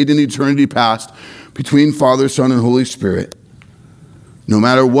redemption made in eternity past between Father, Son, and Holy Spirit, no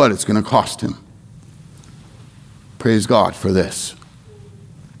matter what it's going to cost him. Praise God for this.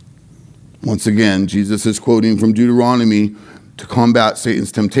 Once again, Jesus is quoting from Deuteronomy to combat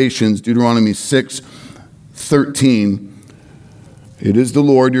Satan's temptations. Deuteronomy 6:13. It is the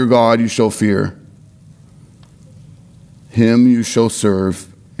Lord your God you shall fear. Him you shall serve,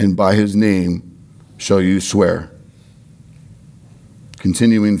 and by His name shall you swear.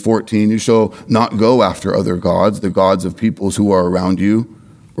 Continuing 14, you shall not go after other gods, the gods of peoples who are around you.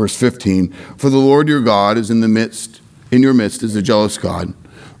 Verse 15, for the Lord your God is in your midst is a jealous God,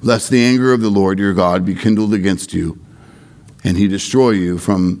 lest the anger of the Lord your God be kindled against you, and He destroy you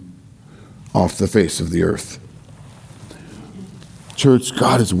from off the face of the earth. Church,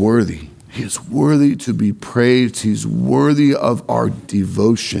 God is worthy. He is worthy to be praised. He's worthy of our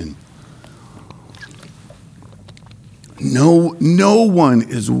devotion. No one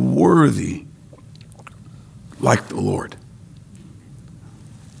is worthy like the Lord.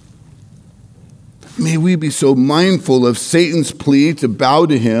 May we be so mindful of Satan's plea to bow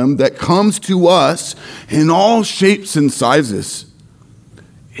to Him that comes to us in all shapes and sizes,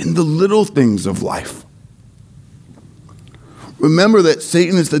 in the little things of life. Remember that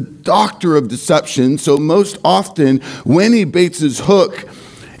Satan is the doctor of deception, so most often when he baits his hook,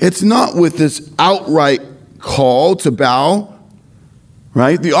 it's not with this outright call to bow,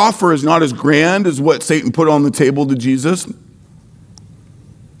 right? The offer is not as grand as what Satan put on the table to Jesus,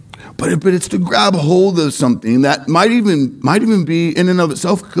 but it's to grab hold of something that might even be in and of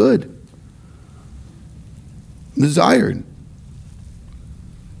itself good, desired.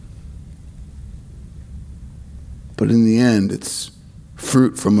 But in the end, it's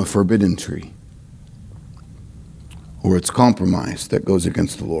fruit from a forbidden tree, or it's compromise that goes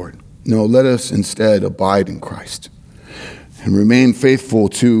against the Lord. No, let us instead abide in Christ and remain faithful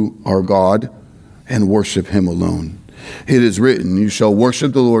to our God and worship him alone. It is written, you shall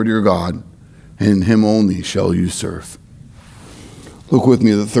worship the Lord your God, and him only shall you serve. Look with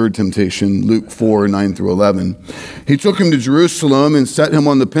me at the third temptation, Luke 4, 9 through 11. He took him to Jerusalem and set him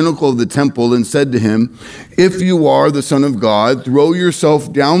on the pinnacle of the temple and said to him, if you are the Son of God, throw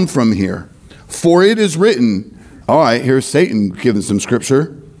yourself down from here. For it is written, all right, here's Satan giving some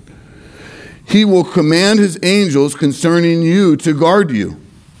scripture. He will command his angels concerning you to guard you.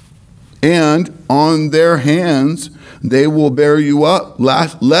 And on their hands they will bear you up,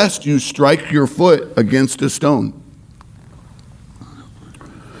 lest you strike your foot against a stone.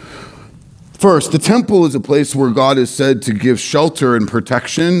 First, the temple is a place where God is said to give shelter and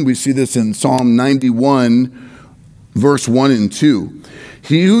protection. We see this in Psalm 91, verse 1 and 2.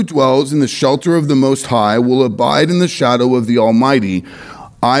 He who dwells in the shelter of the Most High will abide in the shadow of the Almighty.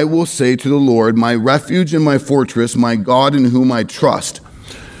 I will say to the Lord, my refuge and my fortress, my God in whom I trust.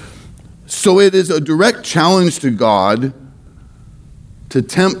 So it is a direct challenge to God to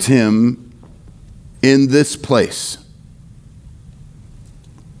tempt him in this place.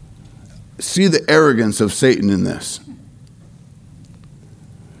 See the arrogance of Satan in this.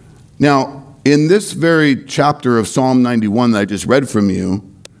 Now, in this very chapter of Psalm 91 that I just read from you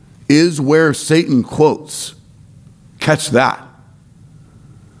is where Satan quotes. Catch that.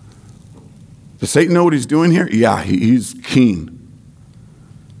 Does Satan know what he's doing here? Yeah, he's keen.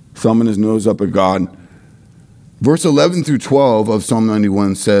 Thumbing his nose up at God. Verse 11 through 12 of Psalm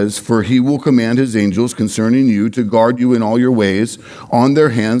 91 says, for he will command his angels concerning you to guard you in all your ways. On their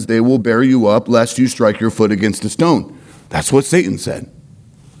hands they will bear you up, lest you strike your foot against a stone. That's what Satan said.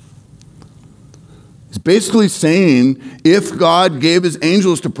 He's basically saying, if God gave his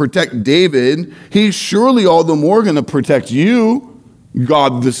angels to protect David, he's surely all the more going to protect you,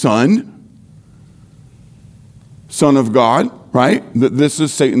 God the Son, Son of God, right? This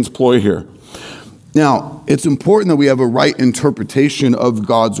is Satan's ploy here. Now, it's important that we have a right interpretation of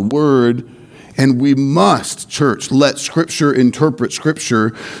God's word, and we must, church, let Scripture interpret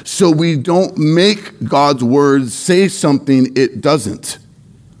Scripture so we don't make God's word say something it doesn't,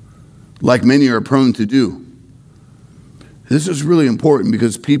 like many are prone to do. This is really important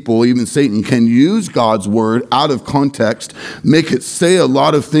because people, even Satan, can use God's word out of context, make it say a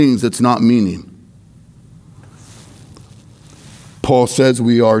lot of things it's not meaning. Paul says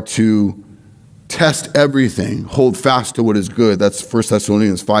we are to test everything, hold fast to what is good. That's 1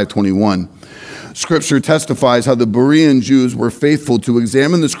 Thessalonians 5:21. Scripture testifies how the Berean Jews were faithful to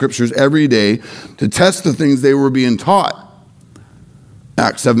examine the scriptures every day to test the things they were being taught.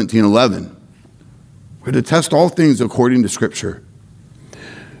 Acts 17:11. We're to test all things according to Scripture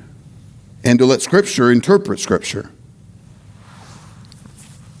and to let Scripture interpret Scripture.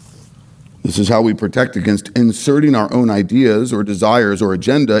 This is how we protect against inserting our own ideas or desires or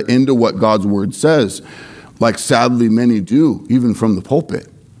agenda into what God's word says, like sadly many do, even from the pulpit.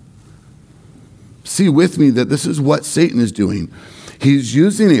 See with me that this is what Satan is doing. He's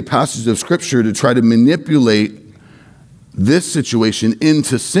using a passage of Scripture to try to manipulate this situation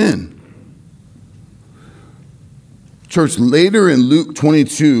into sin. Church, later in Luke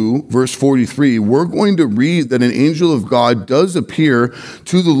 22, verse 43, we're going to read that an angel of God does appear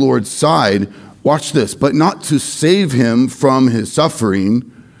to the Lord's side. Watch this, but not to save him from his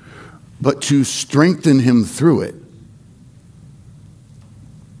suffering, but to strengthen him through it.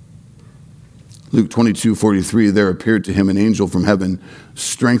 Luke 22:43, there appeared to him an angel from heaven,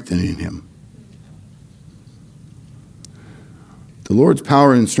 strengthening him. The Lord's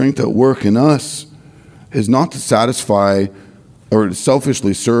power and strength at work in us is not to satisfy or to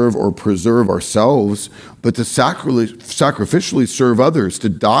selfishly serve or preserve ourselves, but to sacrificially serve others, to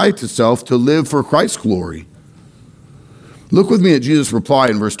die to self, to live for Christ's glory. Look with me at Jesus' reply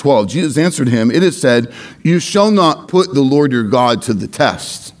in verse 12. Jesus answered him, it is said, you shall not put the Lord your God to the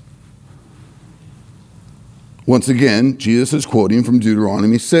test. Once again, Jesus is quoting from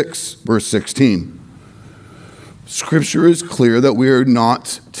Deuteronomy 6, verse 16. Scripture is clear that we are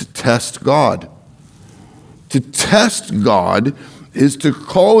not to test God. To test God is to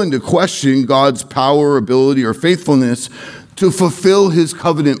call into question God's power, ability, or faithfulness to fulfill his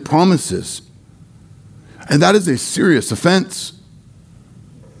covenant promises. And that is a serious offense.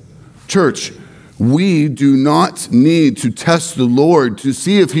 Church, we do not need to test the Lord to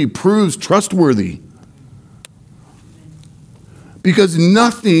see if he proves trustworthy. Because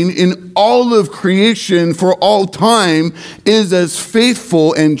nothing in all of creation for all time is as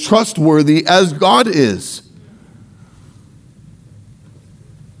faithful and trustworthy as God is.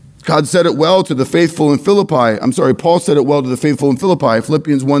 God said it well to the faithful in Philippi. Paul said it well to the faithful in Philippi,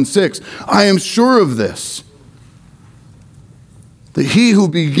 Philippians 1:6. I am sure of this, that he who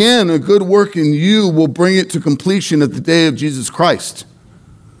began a good work in you will bring it to completion at the day of Jesus Christ.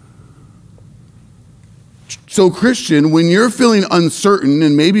 So, Christian, when you're feeling uncertain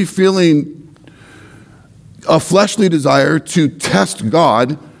and maybe feeling a fleshly desire to test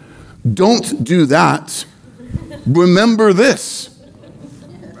God, don't do that. Remember this.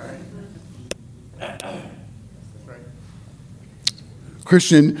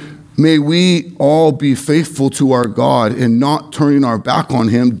 Christian, may we all be faithful to our God and not turning our back on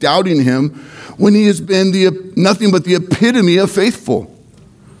him, doubting him when he has been nothing but the epitome of faithful.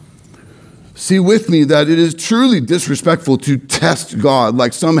 See with me that it is truly disrespectful to test God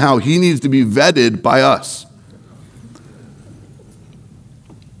like somehow he needs to be vetted by us.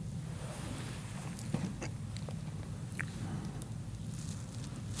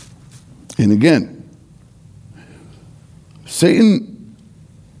 And again, Satan,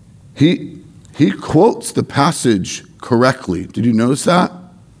 he quotes the passage correctly. Did you notice that?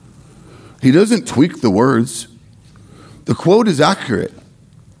 He doesn't tweak the words. The quote is accurate.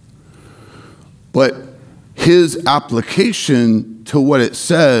 But his application to what it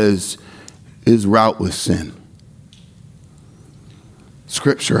says is wrought with sin.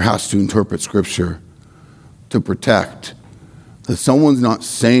 Scripture has to interpret Scripture to protect that someone's not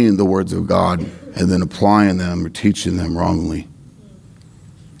saying the words of God and then applying them or teaching them wrongly.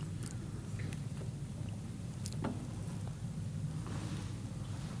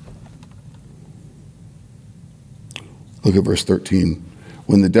 Look at verse 13.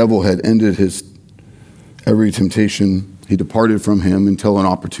 When the devil had ended his every temptation, he departed from him until an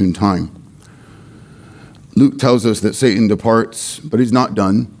opportune time. Luke tells us that Satan departs, but he's not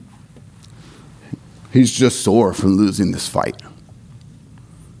done. He's just sore from losing this fight.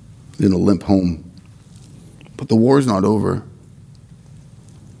 He's going to limp home. But the war's not over.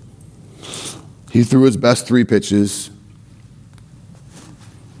 He threw his best 3 pitches.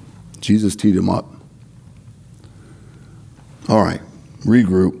 Jesus teed him up. All right,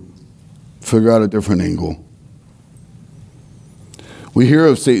 regroup, figure out a different angle. We hear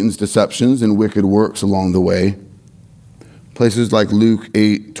of Satan's deceptions and wicked works along the way. Places like Luke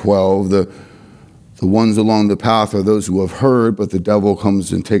 8:12, the ones along the path are those who have heard, but the devil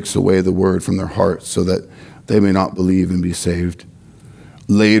comes and takes away the word from their hearts so that they may not believe and be saved.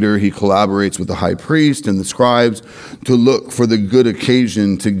 Later, he collaborates with the high priest and the scribes to look for the good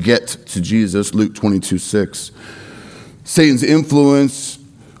occasion to get to Jesus, Luke 22:6. Satan's influence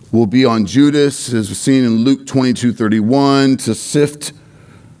will be on Judas, as we've seen in Luke 22:31, to sift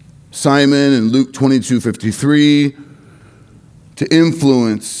Simon in Luke 22:53, to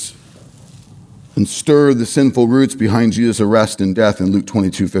influence and stir the sinful roots behind Jesus' arrest and death in Luke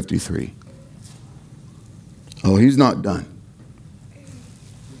 22:53. Oh, he's not done.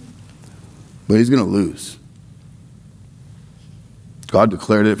 But he's going to lose. God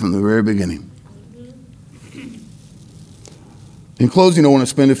declared it from the very beginning. In closing, I want to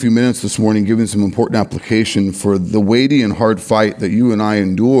spend a few minutes this morning giving some important application for the weighty and hard fight that you and I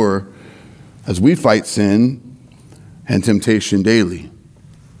endure as we fight sin and temptation daily.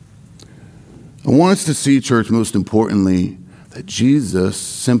 I want us to see, church, most importantly, that Jesus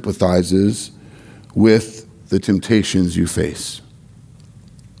sympathizes with the temptations you face.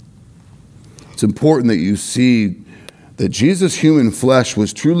 It's important that you see that Jesus' human flesh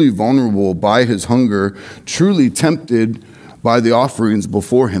was truly vulnerable by his hunger, truly tempted by the offerings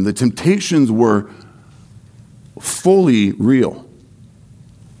before him. The temptations were fully real.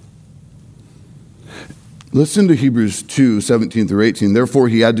 Listen to Hebrews 2:17-18. Therefore,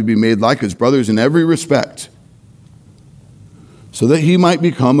 he had to be made like his brothers in every respect, so that he might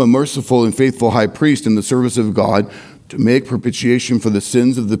become a merciful and faithful high priest in the service of God to make propitiation for the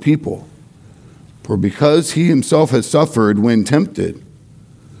sins of the people. For because he himself has suffered when tempted,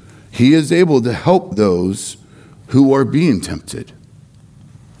 he is able to help those who are being tempted.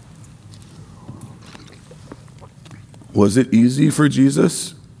 Was it easy for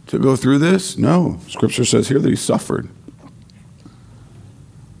Jesus to go through this? No. Scripture says here that he suffered.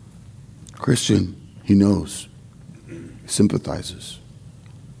 Christian, He knows. He sympathizes.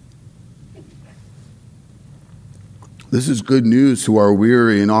 This is good news to our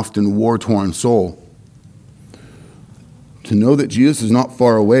weary and often war-torn soul. To know that Jesus is not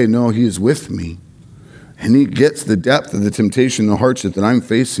far away. No, he is with me. And he gets the depth of the temptation, the hardship that I'm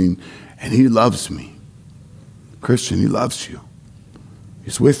facing, and he loves me. Christian, he loves you.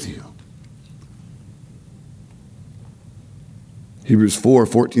 He's with you. Hebrews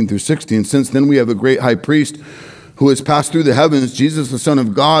 4:14-16. Since then we have a great high priest who has passed through the heavens, Jesus the Son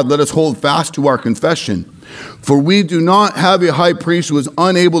of God. Let us hold fast to our confession. For we do not have a high priest who is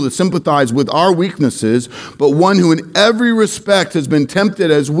unable to sympathize with our weaknesses, but one who in every respect has been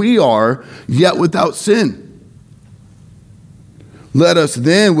tempted as we are, yet without sin. Let us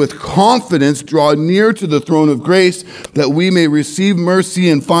then with confidence draw near to the throne of grace, that we may receive mercy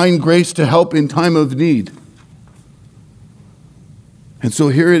and find grace to help in time of need. And so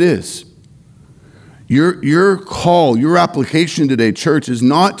here it is. Your call, your application today, church, is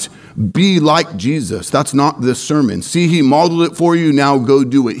not be like Jesus. That's not this sermon. See, he modeled it for you. Now go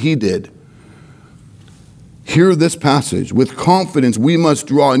do what he did. Hear this passage. With confidence, we must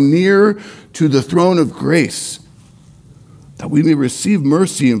draw near to the throne of grace, that we may receive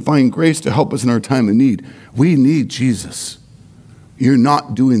mercy and find grace to help us in our time of need. We need Jesus. You're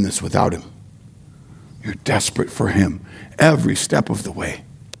not doing this without him. You're desperate for him every step of the way.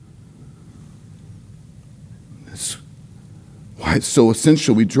 That's why it's so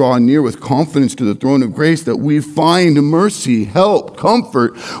essential we draw near with confidence to the throne of grace, that we find mercy, help,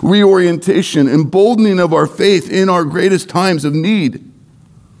 comfort, reorientation, emboldening of our faith in our greatest times of need.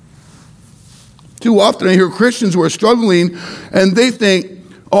 Too often I hear Christians who are struggling and they think,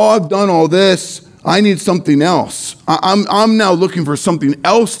 oh, I've done all this. I need something else. I'm now looking for something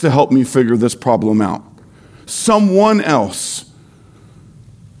else to help me figure this problem out. Someone else.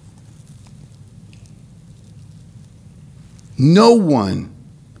 No one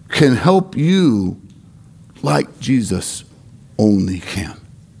can help you like Jesus only can.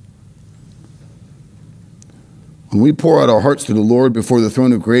 When we pour out our hearts to the Lord before the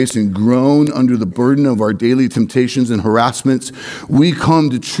throne of grace and groan under the burden of our daily temptations and harassments, we come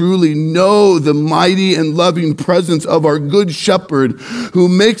to truly know the mighty and loving presence of our good shepherd who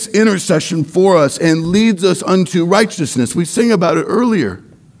makes intercession for us and leads us unto righteousness. We sang about it earlier.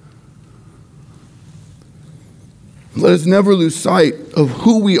 Let us never lose sight of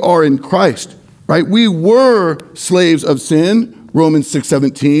who we are in Christ, right? We were slaves of sin, Romans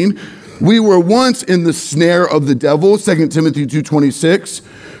 6:17. We were once in the snare of the devil, 2 Timothy 2:26.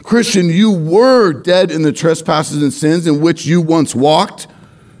 Christian, you were dead in the trespasses and sins in which you once walked,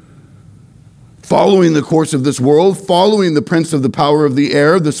 following the course of this world, following the prince of the power of the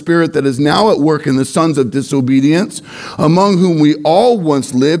air, the spirit that is now at work in the sons of disobedience, among whom we all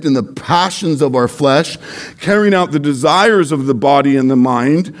once lived in the passions of our flesh, carrying out the desires of the body and the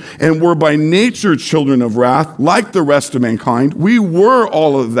mind, and were by nature children of wrath, like the rest of mankind. We were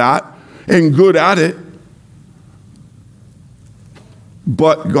all of that and good at it.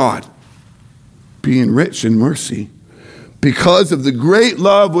 But God, being rich in mercy, because of the great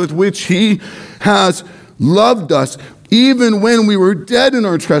love with which he has loved us, even when we were dead in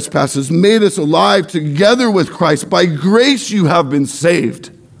our trespasses, made us alive together with Christ. By grace you have been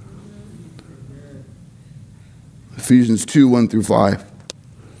saved. Ephesians 2:1-5.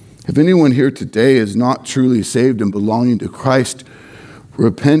 If anyone here today is not truly saved and belonging to Christ,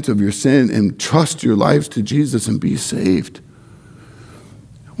 repent of your sin and trust your lives to Jesus and be saved.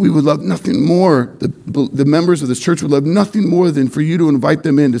 We would love nothing more. The members of this church would love nothing more than for you to invite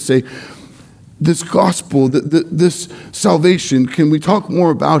them in to say, this gospel, this salvation, can we talk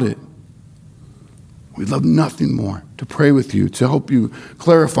more about it? We'd love nothing more to pray with you, to help you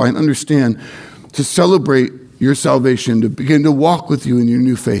clarify and understand, to celebrate your salvation, to begin to walk with you in your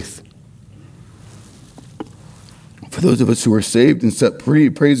new faith. For those of us who are saved and set free,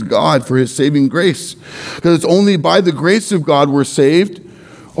 praise God for his saving grace. Because it's only by the grace of God we're saved.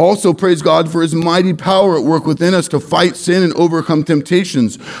 Also, praise God for his mighty power at work within us to fight sin and overcome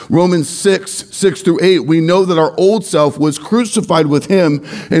temptations. Romans 6:6-8, we know that our old self was crucified with him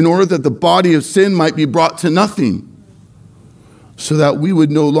in order that the body of sin might be brought to nothing, so that we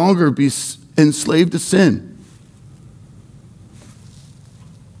would no longer be enslaved to sin.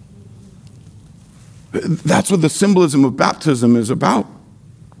 That's what the symbolism of baptism is about.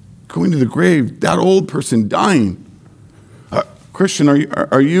 Going to the grave, that old person dying. Christian,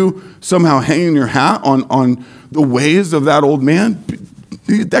 are you somehow hanging your hat on the ways of that old man?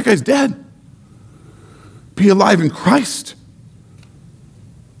 That guy's dead. Be alive in Christ.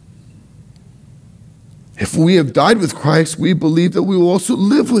 If we have died with Christ, we believe that we will also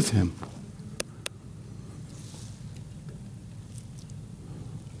live with him.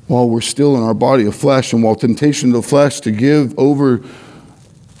 while we're still in our body of flesh, and while temptation of the flesh to give over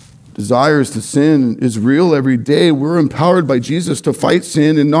desires to sin is real every day, we're empowered by Jesus to fight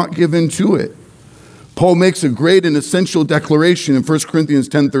sin and not give in to it. Paul makes a great and essential declaration in 1 Corinthians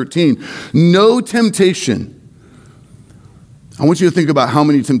 10:13. No temptation. I want you to think about how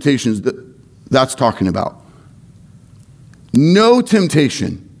many temptations that's talking about. No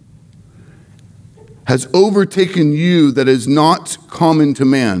temptation has overtaken you that is not common to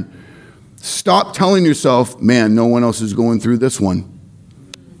man. Stop telling yourself, man, no one else is going through this one.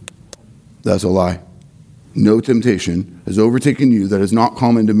 That's a lie. No temptation has overtaken you that is not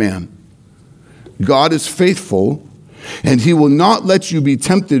common to man. God is faithful, and he will not let you be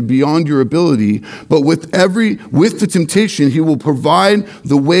tempted beyond your ability, but with the temptation, he will provide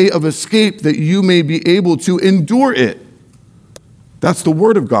the way of escape that you may be able to endure it. That's the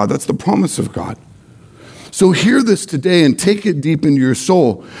word of God. That's the promise of God. So hear this today and take it deep into your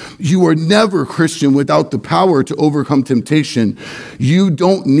soul. You are never Christian without the power to overcome temptation. You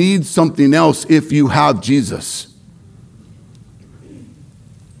don't need something else if you have Jesus.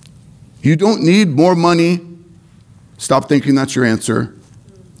 You don't need more money. Stop thinking that's your answer.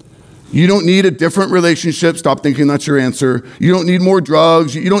 You don't need a different relationship. Stop thinking that's your answer. You don't need more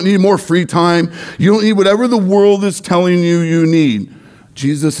drugs. You don't need more free time. You don't need whatever the world is telling you you need.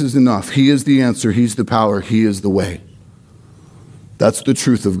 Jesus is enough. He is the answer. He's the power. He is the way. That's the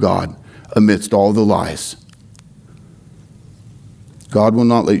truth of God amidst all the lies. God will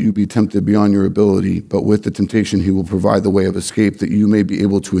not let you be tempted beyond your ability, but with the temptation, he will provide the way of escape that you may be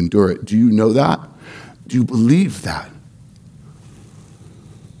able to endure it. Do you know that? Do you believe that?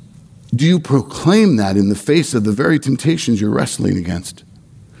 Do you proclaim that in the face of the very temptations you're wrestling against?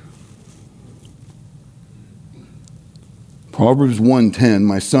 Proverbs 1:10,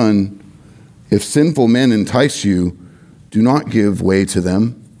 my son, if sinful men entice you, do not give way to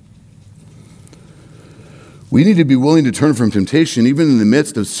them. We need to be willing to turn from temptation, even in the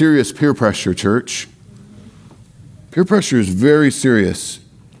midst of serious peer pressure, church. Peer pressure is very serious.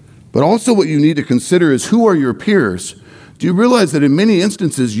 But also what you need to consider is, who are your peers? Do you realize that in many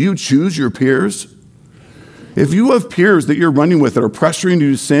instances you choose your peers? If you have peers that you're running with that are pressuring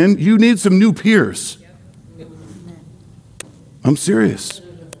you to sin, you need some new peers. I'm serious.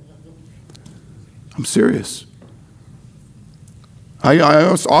 I'm serious. I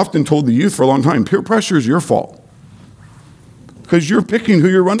was often told the youth for a long time, peer pressure is your fault because you're picking who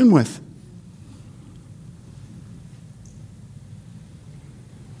you're running with.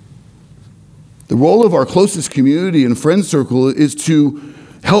 The role of our closest community and friend circle is to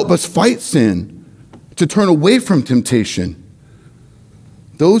help us fight sin, to turn away from temptation.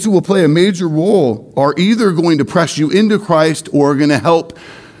 Those who will play a major role are either going to press you into Christ or are going to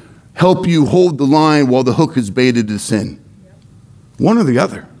help you hold the line while the hook is baited to sin. One or the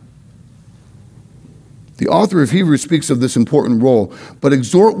other. The author of Hebrews speaks of this important role, but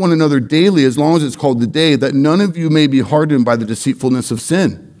exhort one another daily, as long as it's called today, that none of you may be hardened by the deceitfulness of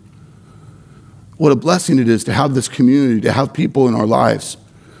sin. What a blessing it is to have this community, to have people in our lives.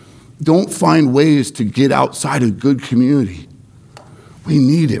 Don't find ways to get outside a good community. We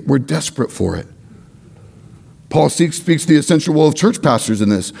need it. We're desperate for it. Paul speaks the essential role of church pastors in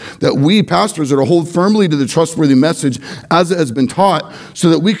this, that we pastors are to hold firmly to the trustworthy message as it has been taught, so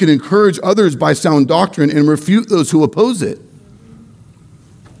that we can encourage others by sound doctrine and refute those who oppose it.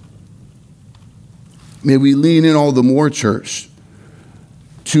 May we lean in all the more, church,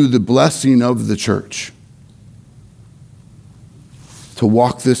 to the blessing of the church, to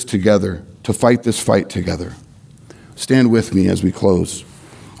walk this together, to fight this fight together. Stand with me as we close.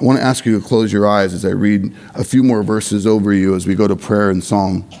 I want to ask you to close your eyes as I read a few more verses over you as we go to prayer and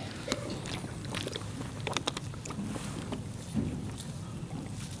song.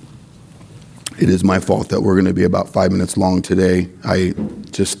 It is my fault that we're going to be about 5 minutes long today. I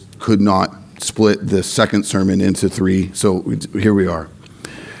just could not split this second sermon into 3, so here we are.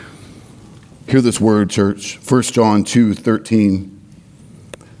 Hear this word, church. 1 John 2:13.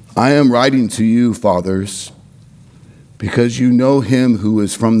 I am writing to you, fathers, because you know him who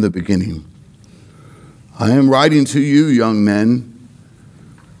is from the beginning. I am writing to you, young men,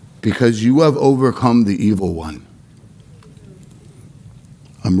 because you have overcome the evil one.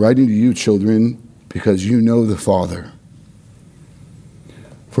 I'm writing to you, children, because you know the Father.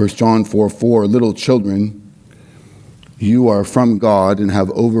 1 John 4:4, little children, you are from God and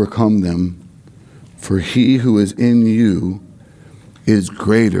have overcome them, for he who is in you is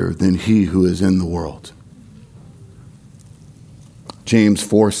greater than he who is in the world. James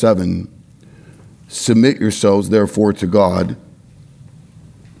 4:7, submit yourselves therefore to God,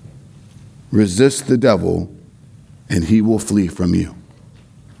 resist the devil, and he will flee from you.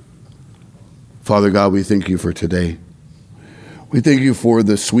 Father God, we thank you for today. We thank you for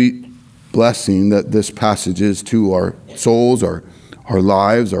the sweet blessing that this passage is to our souls, our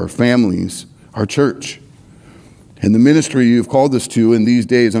lives, our families, our church, and the ministry you've called us to in these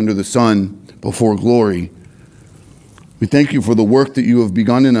days under the sun before glory. We thank you for the work that you have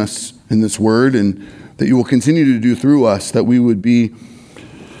begun in us in this word and that you will continue to do through us, that we would be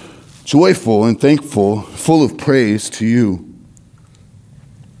joyful and thankful, full of praise to you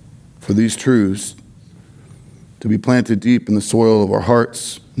for these truths to be planted deep in the soil of our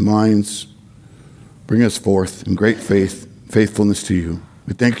hearts and minds. Bring us forth in great faithfulness to you.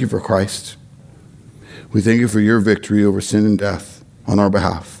 We thank you for Christ. We thank you for your victory over sin and death on our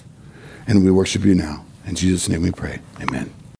behalf. And we worship you now. In Jesus' name we pray. Amen.